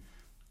 and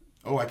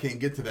I can't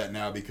get to that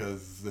now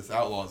because this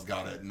outlaw's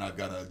got it, and I've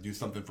got to do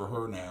something for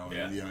her now.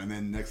 Yeah. And, and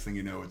then next thing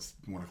you know, it's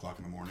 1 o'clock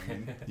in the morning,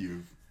 and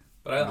you've.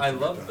 But I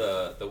love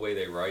the way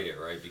they write it,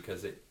 right?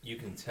 Because you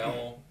can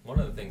tell, one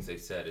of the things they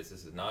said is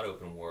this is not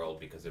open world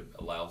because it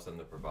allows them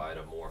to provide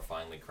a more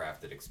finely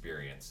crafted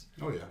experience.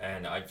 Oh yeah.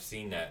 And I've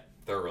seen that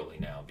thoroughly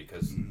now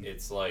because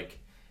it's like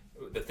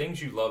the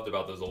things you loved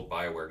about those old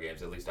BioWare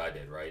games, at least I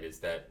did, right, is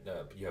that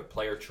you have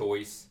player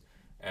choice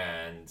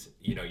and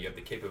you have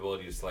the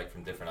capability to select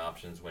from different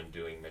options when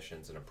doing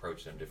missions and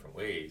approach them different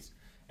ways.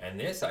 And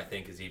this, I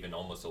think, is even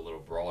almost a little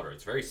broader.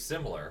 It's very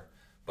similar,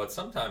 but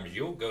sometimes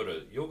you'll go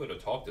to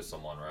talk to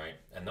someone, right,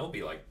 and there'll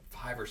be like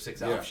 5 or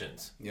 6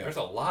 options. Yeah. There's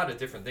a lot of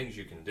different things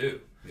you can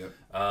do. Yep.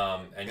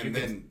 And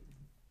then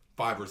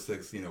 5 or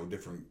 6,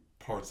 different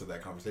parts of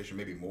that conversation,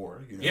 maybe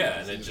more. Yeah,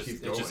 and it keeps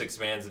just going.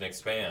 expands and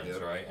expands,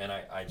 Yep. right? And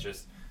I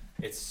just,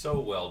 it's so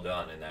well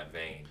done in that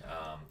vein.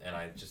 And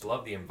I just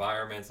love the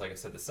environments. Like I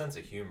said, the sense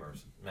of humor,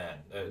 man.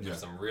 There's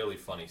some really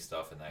funny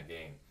stuff in that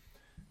game.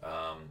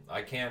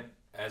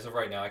 As of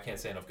right now, I can't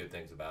say enough good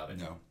things about it.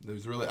 No,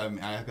 there's really. I mean,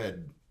 I've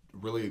had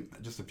really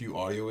just a few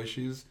audio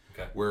issues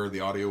Okay. where the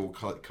audio will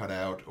cut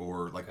out,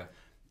 or like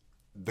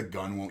the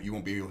gun you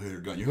won't be able to hear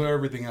your gun. You hear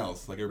everything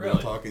else, like everybody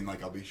Really? talking,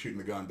 like I'll be shooting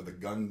the gun, but the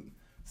gun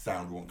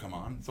sound won't come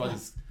on. So I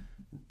just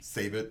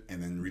save it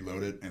and then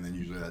reload it, and then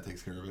usually that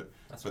takes care of it.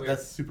 That's but weird.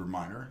 that's super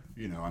minor.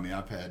 I mean,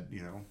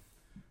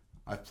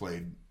 I've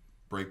played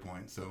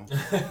Breakpoint, so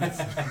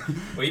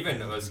Well,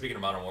 even speaking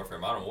of Modern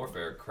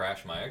Warfare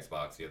crashed my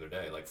Xbox the other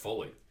day, like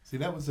fully. see,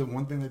 that was the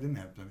one thing that didn't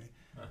happen to me.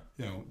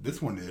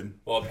 This one did.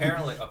 Well,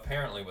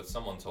 apparently, what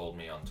someone told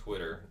me on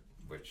Twitter,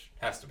 which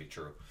has to be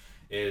true,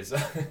 is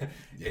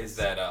is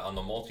that on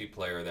the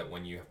multiplayer, that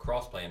when you have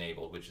crossplay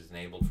enabled, which is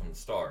enabled from the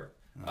start,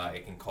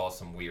 it can cause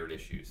some weird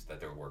issues that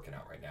they're working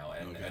out right now.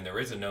 And there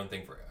is a known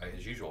thing, for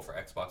as usual, for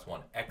Xbox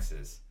One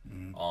X's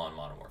on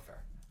Modern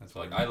Warfare. That's So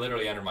like I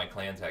literally entered my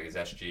clan tag as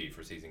SG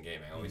for Season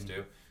Gaming. I always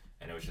do.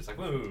 And it was just like,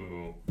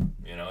 woo,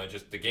 it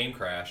just, the game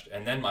crashed,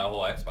 and then my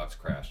whole Xbox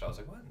crashed. I was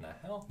like, what in the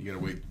hell? You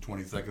gotta wait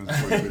 20 seconds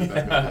before you get it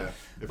back up. Yeah.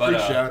 It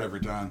freaks you out every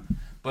time.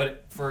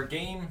 But for a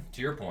game,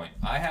 to your point,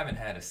 I haven't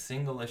had a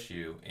single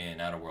issue in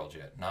Outer Worlds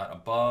yet. Not a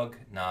bug,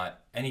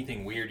 not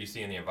anything weird you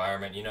see in the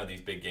environment.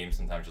 These big games,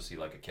 sometimes you'll see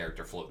like a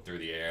character floating through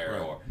the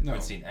air, or I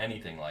haven't seen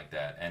anything like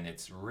that. And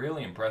it's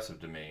really impressive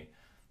to me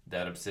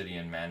that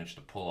Obsidian managed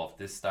to pull off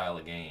this style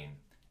of game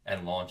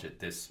and launch it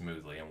this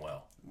smoothly and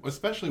well.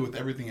 Especially with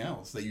everything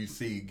else that you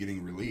see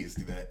getting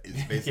released that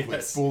is basically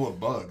full of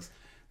bugs.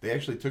 They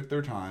actually took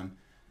their time.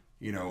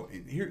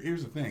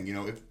 Here's the thing.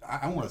 If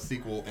I want a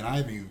sequel and I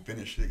haven't even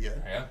finished it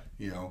yet.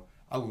 Yeah.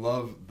 I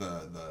love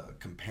the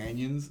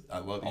companions. I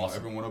love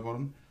every one of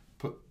them.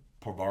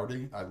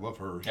 Parvati, I love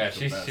her.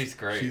 She's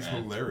great. She's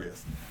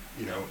hilarious.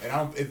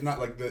 And it's not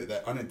like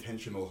that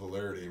unintentional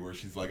hilarity where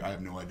she's like, I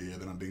have no idea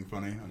that I'm being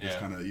funny. I'm just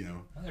kind of,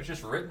 They're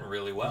just written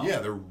really well. Yeah,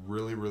 they're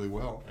really, really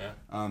well.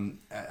 Yeah.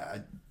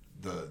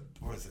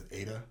 What is it,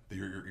 Ada?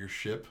 Your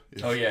ship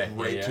is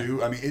great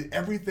too. I mean,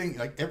 everything,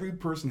 like every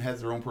person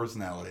has their own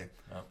personality,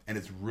 and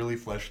it's really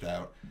fleshed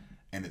out,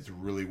 and it's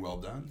really well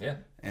done. Yeah.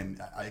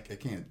 And I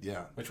can't,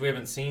 Which we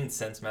haven't seen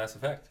since Mass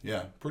Effect.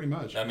 Yeah, pretty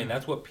much. I mean,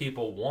 that's what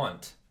people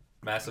want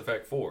Mass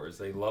Effect 4 is.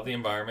 They love the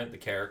environment, the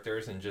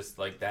characters, and just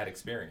like that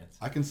experience.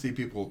 I can see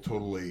people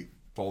totally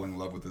falling in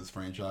love with this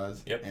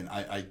franchise. Yep. And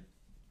I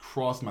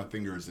cross my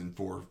fingers in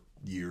 4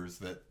 years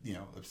that,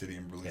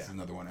 Obsidian releases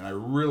another one. And I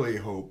really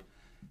hope,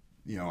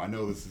 I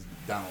know this is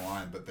down the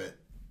line, but that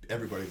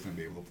everybody's going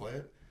to be able to play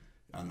it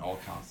on all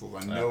consoles.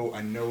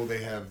 I know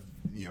they have,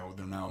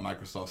 they're now a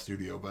Microsoft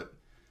studio, but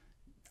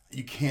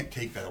you can't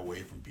take that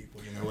away from people.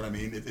 You know what I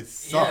mean? It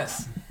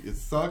sucks. Yeah. It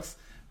sucks,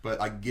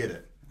 but I get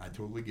it. I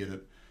totally get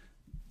it.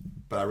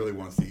 But I really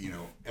want to see,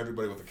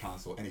 everybody with a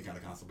console, any kind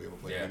of console, be able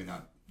to play. Maybe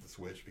not the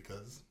Switch,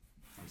 because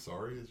I'm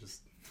sorry, it's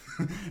just.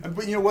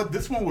 But you know what?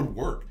 This one would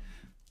work,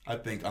 I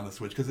think, on the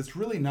Switch, because it's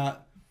really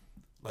not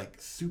like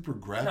super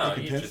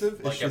graphic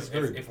intensive. It's just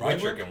very. If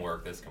Witcher can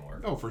work, this can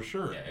work. Oh, for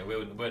sure. Yeah, it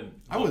wouldn't.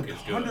 I would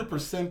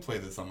 100% play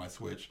this on my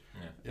Switch.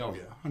 Yeah. Oh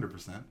yeah,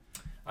 100%.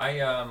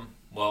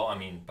 Well, I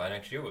mean, by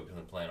next year we'll be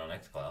playing on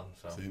xCloud,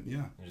 so yeah, you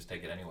can just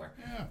take it anywhere.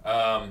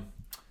 Yeah.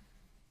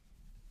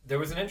 There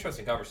was an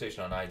interesting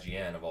conversation on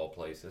IGN, of all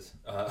places,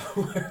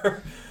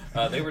 where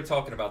they were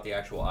talking about the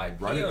actual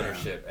IP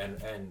ownership,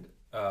 and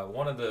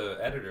one of the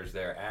editors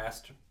there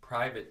asked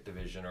Private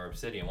Division, or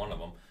Obsidian, one of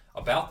them,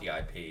 about the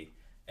IP,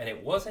 and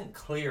it wasn't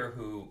clear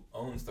who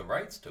owns the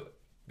rights to it.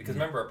 Because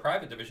remember, a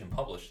Private Division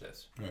published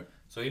this. Right.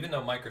 So even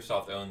though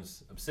Microsoft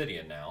owns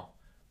Obsidian now,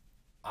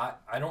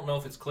 I don't know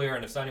if it's clear,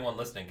 and if anyone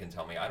listening can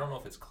tell me, I don't know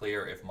if it's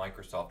clear if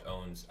Microsoft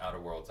owns Outer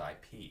Worlds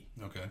IP.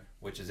 Okay.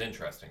 Which is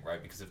interesting,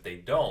 right? Because if they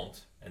don't,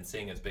 and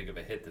seeing as big of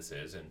a hit this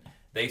is, and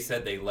they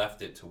said they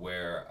left it to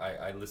where,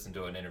 I listened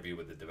to an interview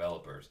with the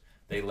developers,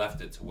 they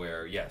left it to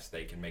where, yes,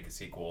 they can make a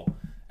sequel,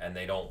 and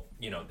they don't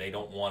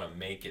want to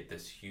make it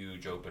this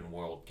huge open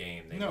world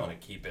game. They want to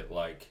keep it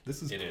like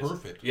this is it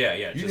perfect. Is.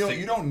 Yeah.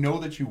 You don't know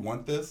that you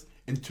want this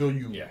until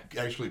you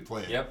actually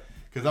play it. Yep.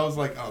 Because I was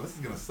like, oh, this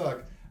is going to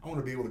suck. I want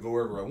to be able to go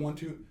wherever I want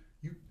to.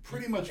 You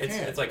pretty much can.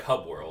 It's like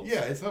Hub Worlds.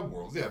 Yeah, it's Hub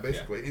Worlds. Yeah,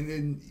 basically. Yeah. And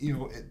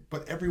then,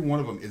 but every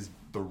one of them is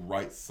the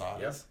right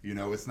size. Yep.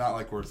 It's not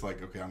like where it's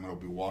like, okay, I'm going to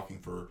be walking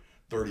for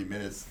 30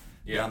 minutes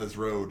down this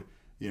road,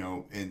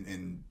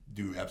 and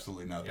do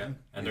absolutely nothing. Yeah.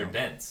 And they're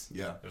dense.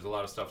 Yeah. There's a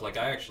lot of stuff. Like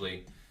I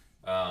actually,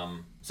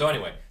 so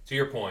anyway, to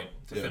your point,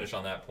 to finish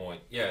on that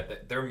point,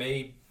 there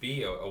may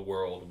be a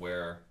world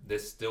where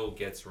this still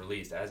gets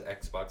released as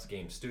Xbox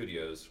Game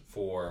Studios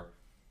for,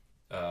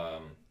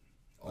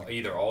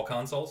 either all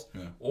consoles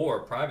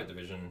or Private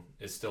Division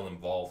is still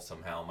involved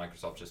somehow.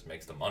 Microsoft just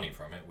makes the money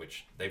from it,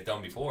 which they've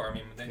done before. I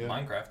mean,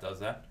 Minecraft does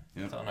that.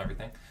 It's on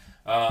everything.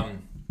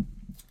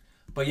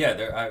 But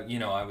there,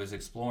 I was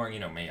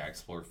exploring. I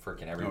explored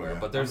freaking everywhere.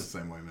 But there's the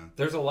same way, man.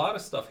 There's a lot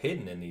of stuff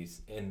hidden in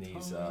these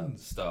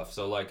stuff.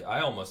 So like, I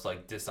almost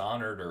like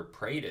dishonored or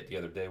prayed it the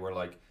other day, where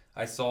like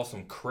I saw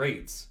some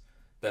crates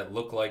that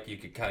look like you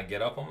could kind of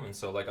get up them, and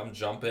so like I'm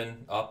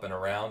jumping up and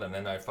around, and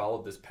then I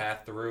followed this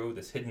path through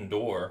this hidden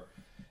door.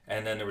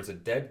 And then there was a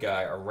dead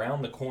guy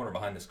around the corner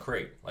behind this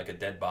crate, like a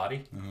dead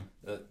body.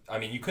 Mm-hmm. I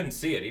mean, you couldn't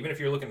see it. Even if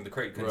you're looking at the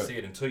crate, you couldn't see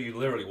it until you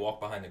literally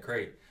walked behind the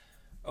crate.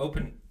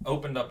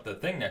 Opened up the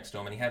thing next to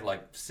him, and he had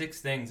like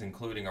 6 things,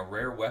 including a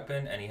rare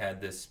weapon, and he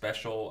had this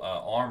special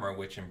armor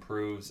which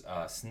improves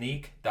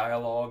sneak,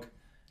 dialogue.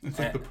 It's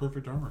like the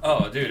perfect armor.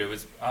 Oh, dude, it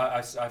was.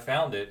 I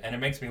found it, and it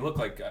makes me look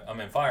like I'm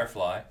in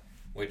Firefly,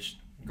 which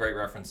great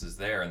references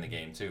there in the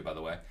game too, by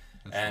the way.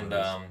 And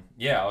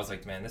I was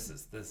like, man, this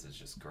is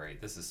just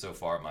great. This is so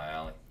far up my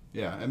alley.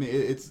 Yeah, I mean,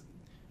 it's.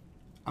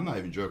 I'm not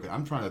even joking.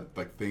 I'm trying to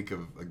like think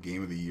of a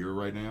game of the year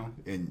right now,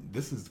 and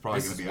this is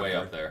probably going to be way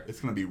up there.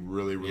 It's going to be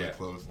really, really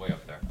close. Way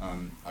up there.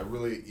 I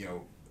really,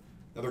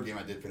 another game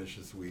I did finish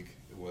this week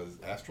was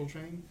Astral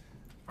Chain.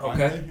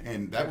 Okay.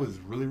 And that was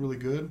really, really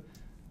good,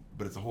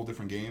 but it's a whole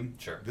different game.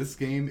 Sure. This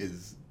game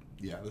is,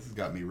 this has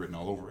got me written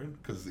all over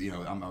it because,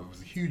 I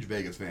was a huge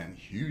Vegas fan,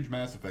 huge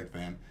Mass Effect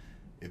fan.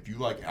 If you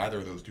like either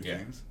of those two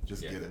games,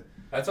 just get it.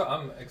 That's what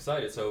I'm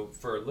excited. So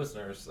for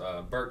listeners,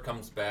 Bert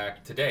comes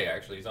back today.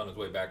 Actually, he's on his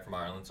way back from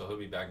Ireland, so he'll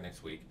be back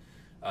next week.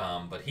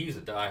 But he's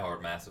a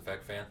diehard Mass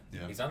Effect fan.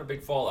 Yeah. He's not a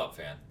big Fallout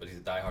fan, but he's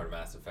a diehard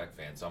Mass Effect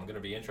fan. So I'm going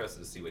to be interested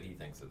to see what he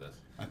thinks of this.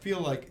 I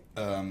feel like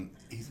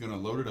he's going to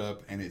load it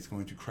up and it's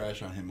going to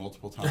crash on him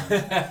multiple times.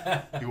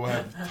 He will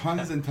have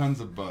tons and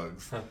tons of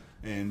bugs.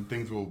 And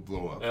things will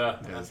blow up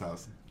at his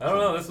house. I don't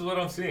know. This is what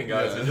I'm seeing,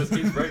 guys. It just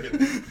keeps breaking.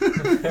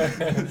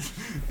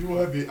 He will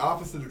have the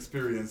opposite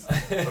experience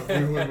of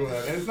who will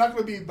have. And it's not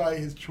going to be by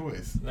his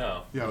choice.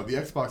 No. The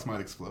Xbox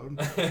might explode.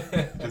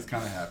 It just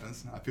kind of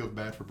happens. I feel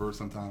bad for Bert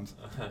sometimes.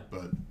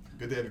 But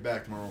good to have you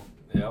back tomorrow.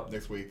 Yep.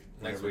 Next week.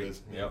 Next week.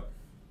 Yep.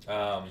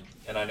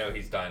 And I know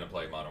he's dying to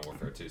play Modern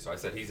Warfare 2, so I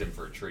said he's in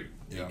for a treat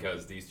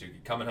because these two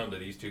coming home to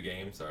these two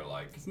games are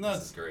like, it's nuts.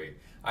 This is great.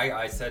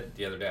 I said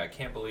the other day, I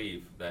can't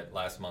believe that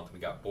last month we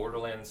got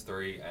Borderlands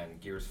 3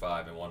 and Gears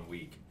 5 in 1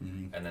 week,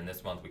 and then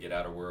this month we get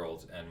Outer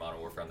Worlds and Modern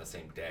Warfare on the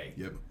same day.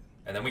 Yep.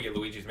 And then we get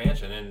Luigi's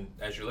Mansion, and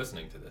as you're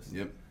listening to this.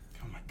 Yep.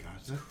 Oh my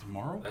gosh, is that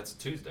tomorrow? That's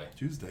Tuesday.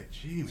 Tuesday.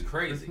 Jeez. It's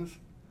crazy. Christmas?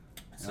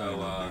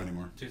 So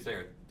Tuesday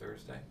or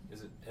Thursday?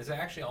 Is it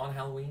actually on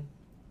Halloween?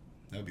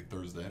 That would be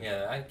Thursday.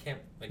 Yeah, I can't.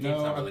 The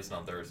game's not releasing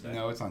on Thursday.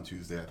 No, it's on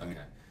Tuesday, I think.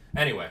 Okay.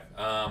 Anyway,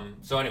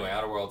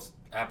 Outer Worlds,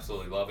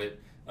 absolutely love it.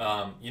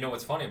 You know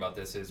what's funny about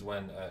this is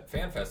when at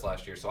FanFest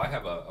last year, so I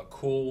have a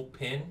cool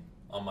pin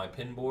on my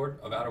pin board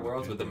of Outer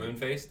Worlds with the moon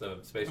face, the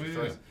Space of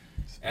Choice.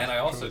 And I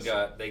also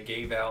they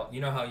gave out,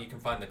 you know how you can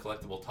find the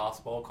collectible toss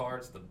ball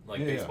cards, the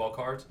baseball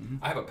cards?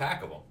 I have a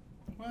pack of them.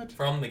 What?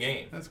 From the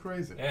game. That's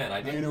crazy. Yeah, and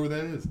I didn't know where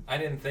that is. I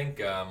didn't think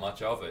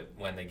much of it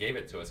when they gave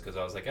it to us because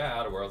I was like,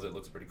 Outer Worlds, it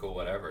looks pretty cool,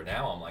 whatever.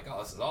 Now I'm like,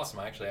 this is awesome.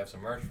 I actually have some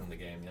merch from the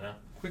game, you know?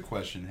 Quick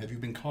question. Have you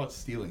been caught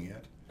stealing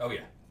yet? Oh,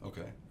 yeah.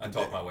 Okay. I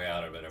talk my way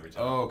out of it every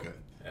time. Oh, okay.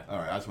 Yeah. All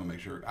right. I just want to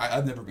make sure.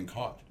 I've never been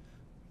caught.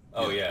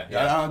 Oh, yeah.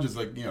 I don't just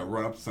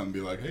run up to something and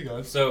be like, hey,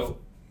 guys. So...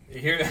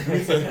 Here, give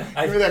me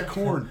that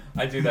corn.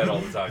 I do that all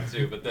the time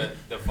too. But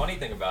the funny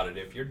thing about it,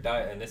 if your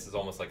and this is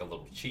almost like a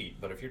little cheat,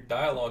 but if your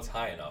dialogue's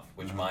high enough,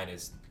 which mine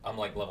is, I'm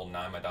like level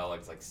 9, my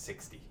dialogue's like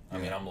 60. I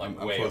mean, I'm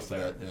like way close up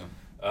there. to that,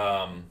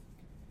 yeah.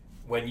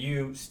 When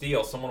you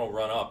steal, someone will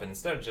run up, and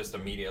instead of just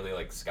immediately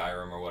like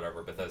Skyrim or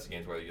whatever, Bethesda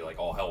games where you like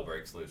all hell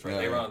breaks loose, right?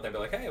 They run up and be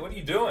like, hey, what are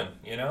you doing?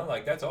 You know,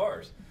 like that's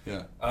ours.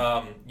 Yeah.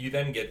 You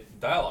then get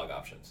dialogue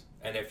options.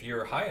 And if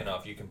you're high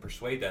enough, you can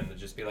persuade them to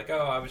just be like,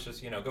 I was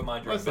just, go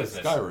mind your own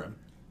business. Like Skyrim.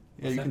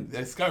 Yeah, you can.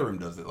 Skyrim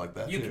does it like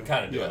that. You can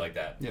kind of do it like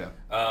that. Yeah.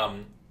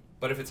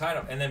 But if it's high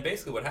enough, and then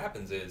basically what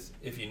happens is,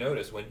 if you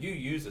notice, when you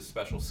use a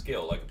special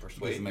skill like a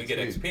persuade, you get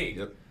XP.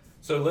 Yep.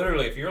 So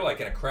literally, if you're like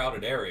in a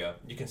crowded area,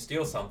 you can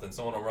steal something,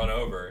 someone will run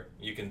over,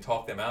 you can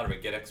talk them out of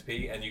it, get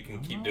XP, and you can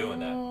keep doing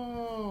that.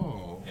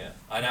 Oh. Yeah.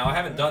 I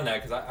haven't done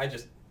that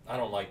because I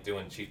don't like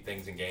doing cheap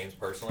things in games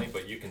personally,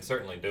 but you can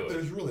certainly do it.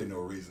 There's really no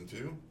reason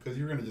to, because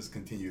you're going to just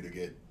continue to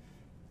get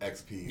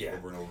XP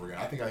over and over again.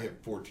 I think I hit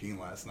 14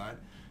 last night,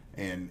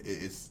 and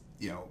it's,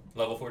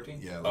 Level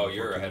 14? Yeah. Level 14.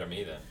 You're ahead of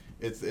me then.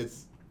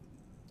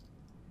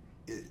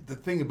 The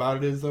thing about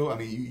it is, though, I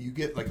mean, you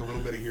get like a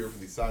little bit of here for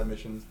these side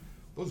missions.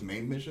 Those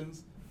main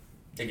missions,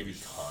 they give you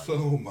tons.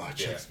 So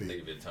much XP. They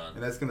give you a ton.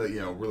 And that's going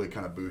to, really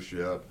kind of boost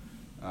you up.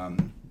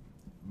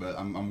 But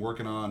I'm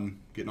working on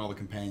getting all the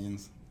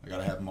companions. I got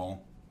to have them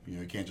all.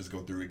 You can't just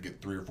go through and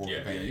get 3 or 4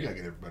 companions. You got to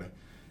get everybody.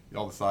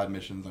 All the side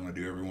missions, I'm going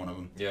to do every one of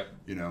them. Yep.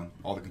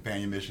 All the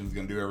companion missions,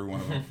 going to do every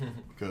one of them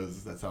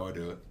because that's how I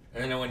do it.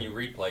 And then when you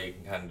replay, you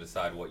can kind of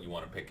decide what you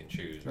want to pick and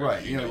choose.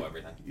 Right. You know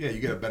everything. Yeah, you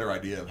get a better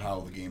idea of how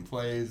the game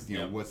plays.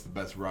 What's the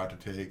best route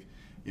to take.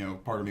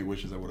 Part of me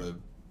wishes I would have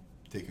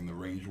taken the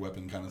ranged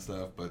weapon kind of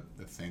stuff, but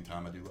at the same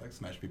time, I do like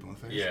smash people in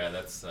the face. Yeah,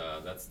 that's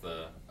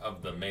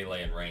of the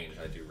melee and range.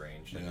 I do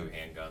range. I do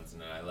handguns,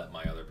 and then I let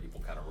my other people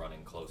kind of run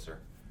in closer.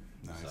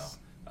 Nice.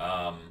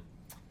 So,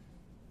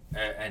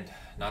 and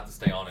not to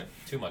stay on it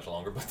too much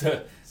longer, but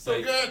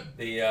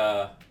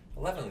the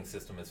leveling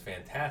system is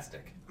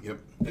fantastic. Yep.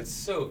 It's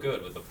so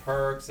good with the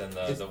perks and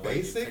the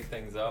way you pick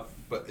things up.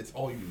 But it's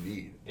all you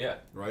need. Yeah.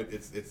 Right?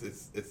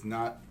 It's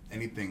not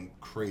anything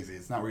crazy.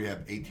 It's not where you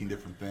have 18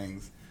 different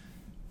things.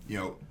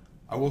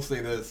 I will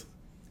say this.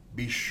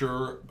 Be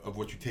sure of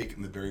what you take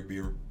in the very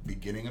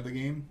beginning of the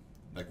game.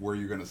 Like where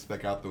you're going to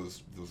spec out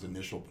those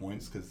initial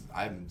points, because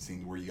I haven't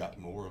seen where you got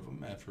more of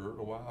them after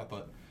a while. I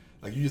thought,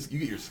 like you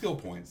get your skill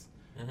points,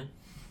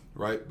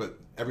 right? But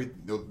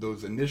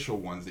those initial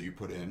ones that you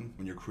put in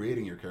when you're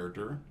creating your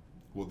character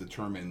will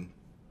determine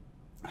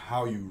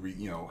how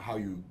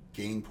you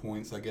gain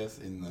points, I guess,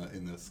 in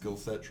the skill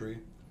set tree.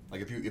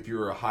 Like if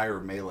you're a higher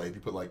melee, if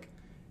you put like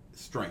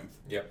strength,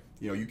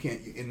 you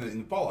can't in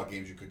the Fallout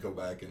games you could go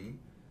back and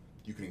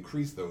you can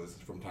increase those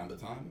from time to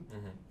time.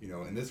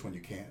 In this one you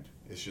can't.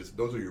 It's just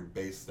those are your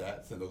base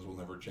stats, and those will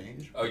never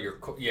change. Oh, your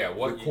core.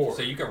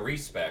 So you can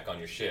respec on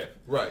your ship,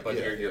 right? But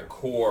your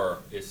core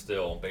is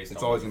still based.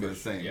 It's on always gonna be the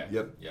same. Yeah.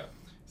 Yep. Yeah.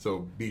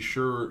 So be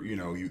sure,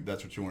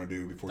 that's what you want to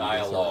do before you get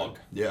Dialogue. started.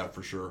 Yeah,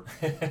 for sure.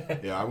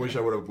 Yeah, I wish I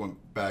would have went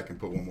back and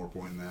put one more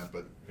point in that,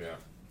 but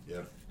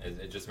yeah.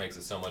 It just makes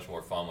it so much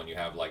more fun when you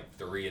have like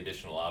 3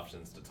 additional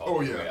options to talk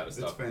Oh, your yeah. way out of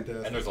stuff. It's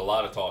fantastic. And there's a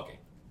lot of talking.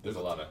 There's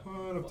a ton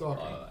of talking.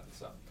 lot of that.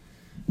 So,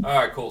 all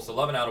right, cool. So,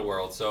 Love and Outer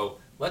Worlds. So,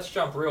 let's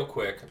jump real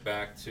quick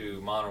back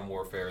to Modern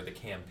Warfare, the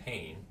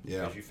campaign.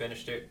 Yeah. Because you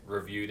finished it,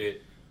 reviewed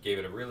it, gave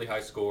it a really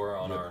high score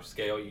on Yep. our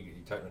scale. You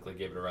technically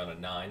gave it around a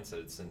 9, so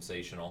it's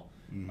sensational.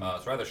 Mm-hmm.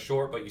 It's rather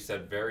short, but you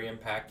said very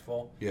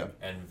impactful Yeah.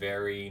 and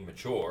very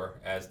mature,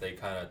 as they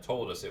kind of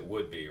told us it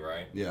would be,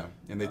 right? Yeah,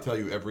 and they tell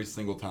you every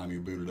single time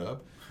you boot it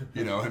up.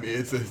 I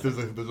mean,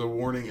 there's a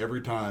warning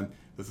every time.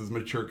 This is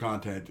mature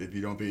content. If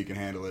you don't think you can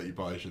handle it, you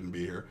probably shouldn't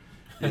be here.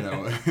 I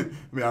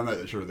mean, I'm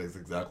not sure that's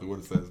exactly what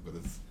it says, but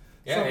it's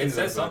it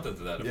says something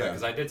to that effect,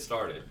 because I did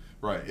start it.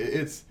 Right.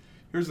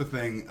 Here's the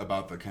thing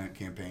about the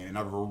campaign, and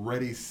I've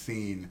already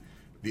seen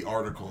the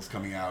articles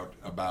coming out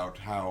about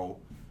how,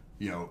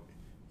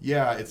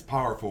 yeah, it's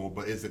powerful,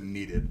 but is it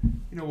needed?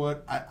 You know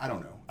what? I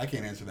don't know. I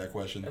can't answer that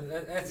question.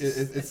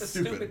 It's a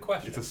stupid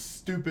question. It's a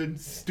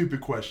stupid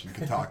question,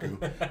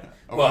 Kotaku.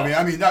 Well,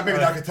 I mean, not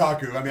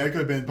Kotaku. I mean, it could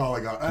have been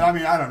Polygon. I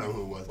mean, I don't know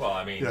who it was. Well,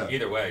 I mean,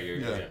 either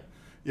way,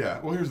 Yeah.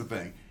 Well, here's the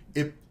thing.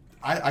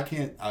 I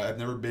can't. I've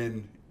never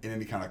been in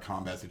any kind of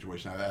combat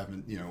situation. I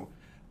haven't.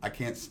 I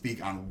can't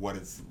speak on what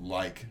it's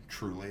like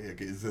truly.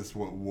 Like, is this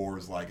what war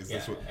is like? Is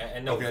this what?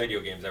 And no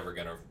video game's ever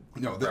gonna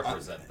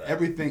represent that.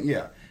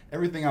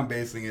 Everything I'm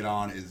basing it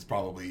on is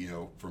probably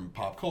from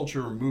pop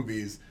culture or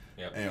movies.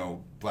 Yep.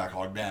 Black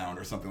Hawk Down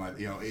or something like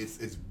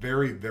it's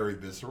very, very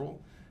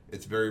visceral.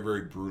 It's very,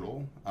 very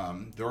brutal.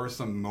 There are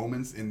some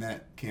moments in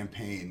that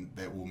campaign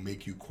that will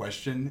make you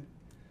question,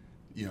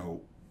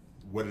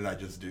 what did I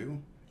just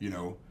do?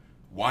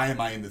 Why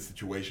am I in this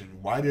situation?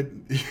 Why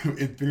did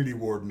Infinity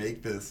Ward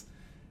make this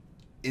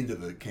into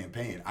the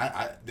campaign?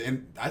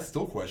 I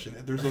still question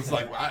it. There's just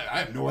like I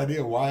have no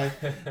idea why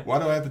do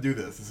I have to do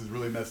this? This is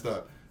really messed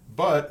up.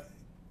 But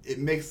it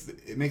makes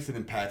it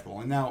impactful.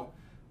 And now,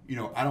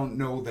 I don't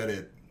know that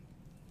it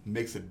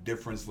makes a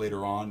difference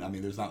later on. I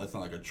mean, that's not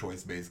like a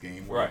choice-based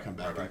game where you come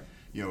back and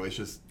it's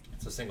just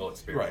it's a single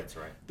experience,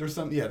 right? There's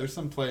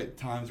some play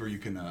times where you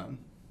can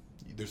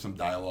there's some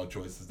dialogue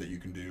choices that you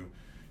can do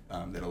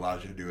that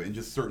allows you to do it in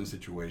just certain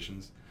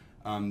situations.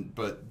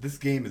 But this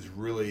game is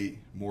really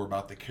more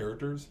about the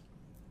characters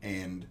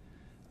and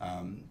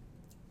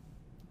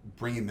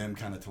bringing them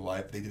kind of to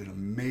life. They did an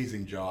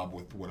amazing job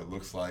with what it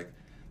looks like.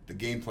 The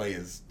gameplay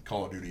is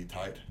Call of Duty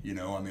tight,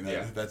 I mean,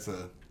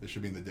 that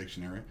should be in the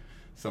dictionary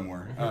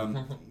somewhere.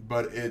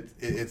 But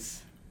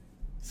it's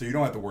so you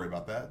don't have to worry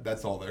about that.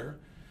 That's all there.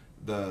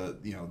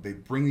 They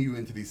bring you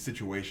into these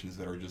situations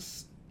that are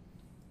just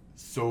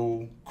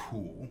so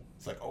cool.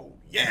 It's like, oh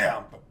yeah,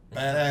 I'm a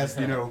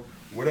badass,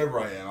 whatever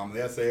I am. I'm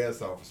the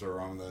SAS officer,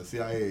 or I'm the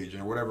CIA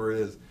agent, or whatever it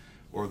is,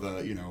 or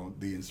the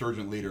the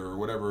insurgent leader, or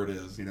whatever it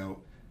is,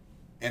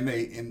 And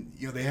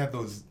they have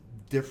those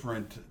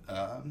different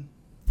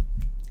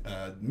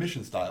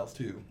mission styles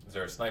too. Is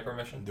there a sniper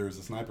mission? There's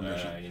a sniper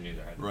mission. You knew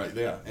that. Right,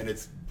 yeah, and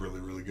it's really,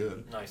 really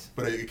good. Nice.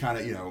 But it kind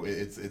of,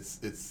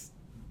 it's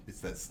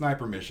that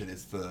sniper mission.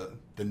 It's the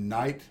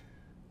night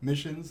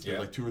missions. There's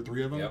like 2 or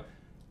 3 of them. Yep.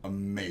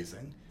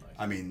 Amazing. Nice.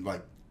 I mean,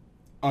 like,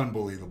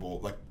 unbelievable.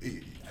 Like,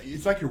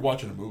 it's like you're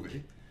watching a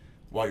movie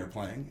while you're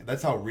playing.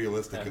 That's how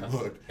realistic it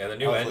looked. Yeah, the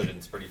new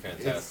engine's pretty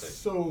fantastic. It's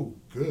so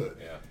good.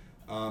 Yeah.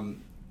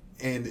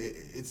 And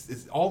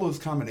it's all those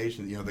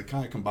combinations, that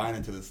kind of combine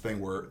into this thing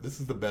where this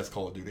is the best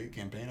Call of Duty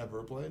campaign I've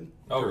ever played.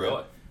 Oh,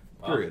 really?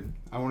 Wow. Period.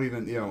 I won't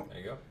even, There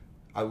you go.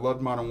 I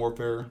loved Modern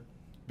Warfare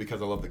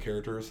because I love the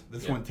characters.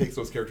 This one takes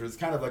those characters.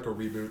 It's kind of like a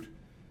reboot,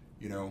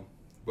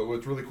 But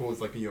what's really cool is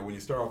like, when you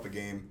start off the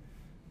game,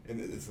 and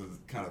this is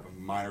kind of a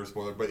minor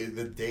spoiler, but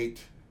the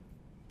date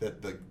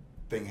that the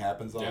thing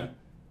happens on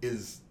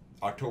is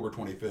October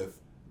 25th,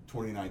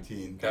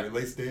 2019. Okay. The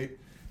release date,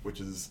 which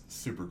is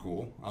super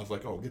cool. I was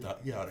like, oh, get out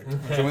of here.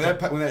 So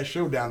when that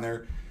showed down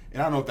there,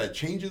 and I don't know if that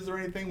changes or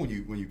anything when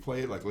you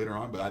play it like later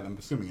on, but I'm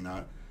assuming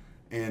not.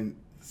 And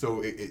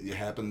so it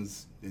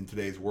happens in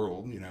today's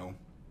world,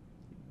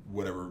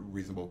 whatever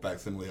reasonable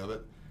facsimile of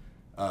it.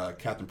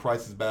 Captain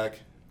Price is back.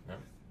 Yeah.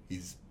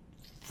 He's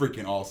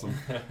freaking awesome.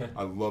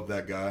 I love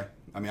that guy.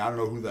 I mean, I don't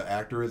know who the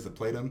actor is that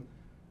played him.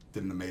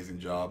 Did an amazing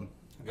job.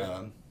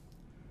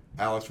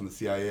 Alex from the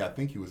CIA, I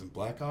think he was in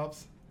Black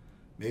Ops.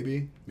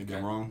 Maybe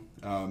I'm wrong.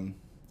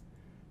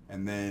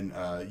 And then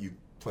you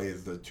play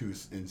as the 2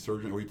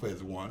 insurgent, or you play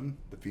as one,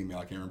 the female.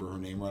 I can't remember her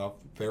name right off.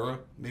 Farah,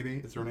 maybe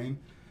is her name.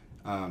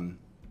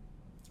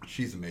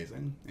 She's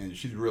amazing, and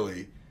she's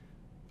really.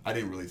 I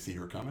didn't really see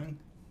her coming,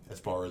 as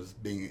far as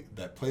being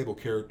that playable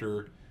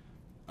character.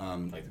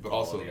 Like the but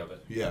also, of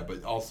it. yeah,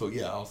 but also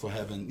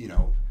having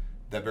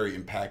that very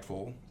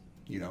impactful,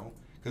 because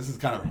this is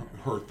kind of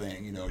her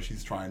thing.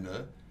 She's trying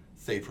to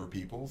save her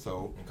people.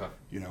 So,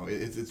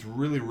 it's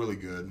really, really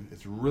good.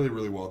 It's really,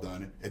 really well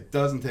done. It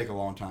doesn't take a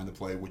long time to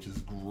play, which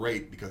is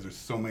great because there's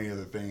so many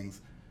other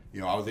things.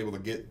 I was able to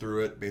get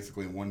through it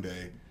basically in one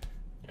day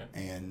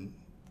and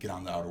get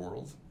on the Outer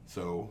Worlds.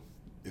 So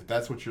if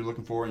that's what you're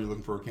looking for and you're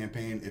looking for a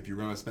campaign, if you're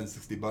going to spend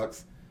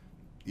 $60,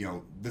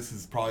 this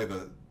is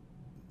probably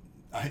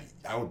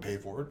I would pay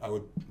for it. I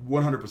would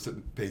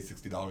 100% pay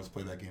 $60 to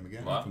play that game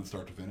again from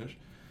start to finish.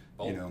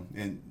 Oh.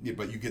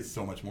 But you get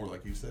so much more,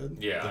 like you said.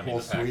 Yeah, the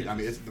whole suite. I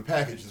mean, the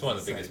package. It's one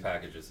of the biggest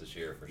packages this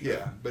year for sure.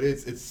 Yeah, but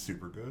it's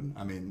super good.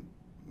 I mean,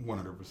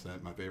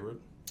 100% my favorite.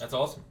 That's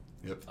awesome.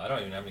 Yep. I don't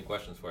even have any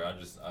questions for you.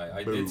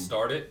 I did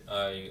start it.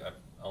 I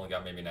only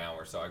got maybe an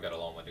hour, so I got a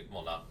long way to.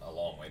 Well, not a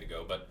long way to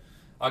go, but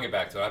I'll get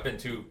back to it. I've been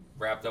too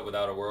wrapped up with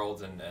Outer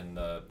Worlds and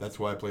that's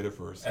why I played it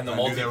first. And the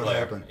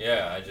multiplayer.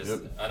 Yeah,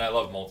 and I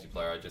love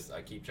multiplayer.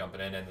 I keep jumping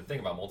in, and the thing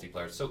about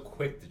multiplayer, it's so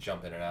quick to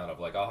jump in and out of.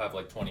 Like I'll have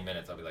like 20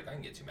 minutes. I'll be like, I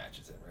can get 2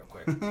 matches in real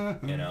quick,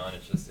 and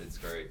it's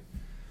great.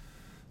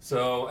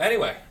 So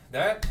anyway,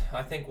 that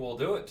I think will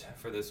do it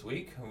for this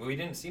week. We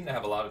didn't seem to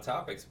have a lot of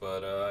topics,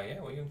 but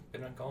we've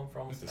been going for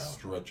almost an hour.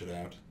 Stretch it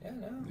out.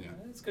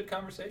 It's good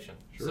conversation.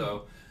 Sure.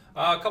 So.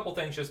 A couple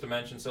things just to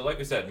mention. So like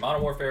we said,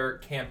 Modern Warfare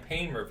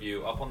campaign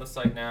review up on the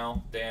site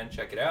now. Dan,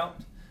 check it out.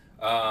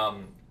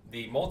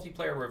 The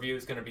multiplayer review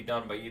is going to be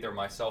done by either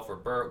myself or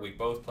Bert. We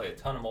both play a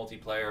ton of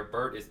multiplayer.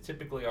 Bert is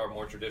typically our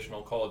more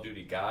traditional Call of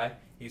Duty guy.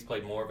 He's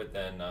played more of it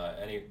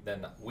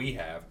than we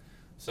have.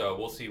 So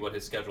we'll see what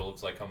his schedule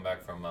looks like coming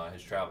back from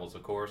his travels,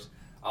 of course.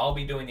 I'll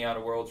be doing the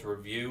Outer Worlds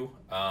review.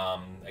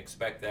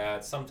 Expect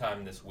that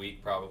sometime this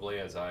week, probably,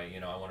 as I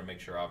want to make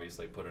sure,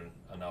 obviously, put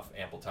enough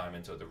ample time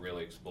into it to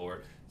really explore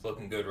it. It's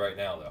looking good right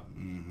now, though.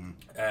 Mm-hmm.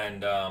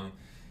 And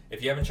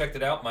if you haven't checked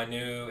it out, my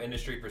new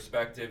Industry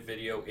Perspective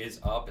video is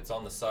up. It's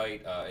on the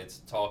site. It's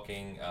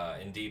talking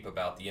in deep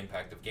about the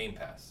impact of Game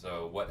Pass.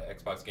 So what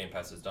Xbox Game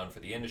Pass has done for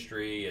the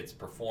industry, its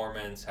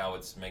performance, how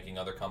it's making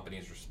other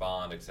companies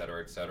respond, et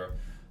cetera, et cetera.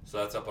 So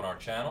that's up on our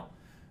channel.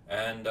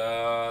 And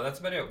that's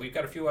about it. We've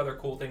got a few other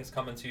cool things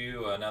coming to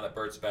you now that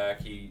Bert's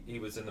back. He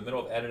was in the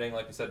middle of editing,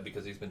 like we said,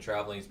 because he's been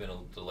traveling. He's been a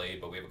little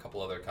delayed, but we have a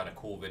couple other kind of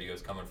cool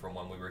videos coming from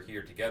when we were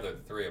here together,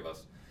 the three of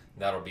us.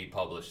 That'll be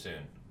published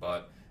soon.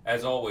 But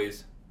as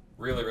always,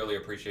 really, really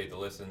appreciate the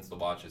listens, the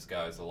watches,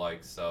 guys, the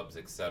likes, subs,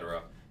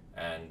 etc.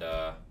 And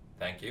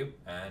thank you.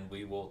 And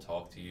we will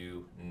talk to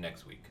you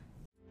next week.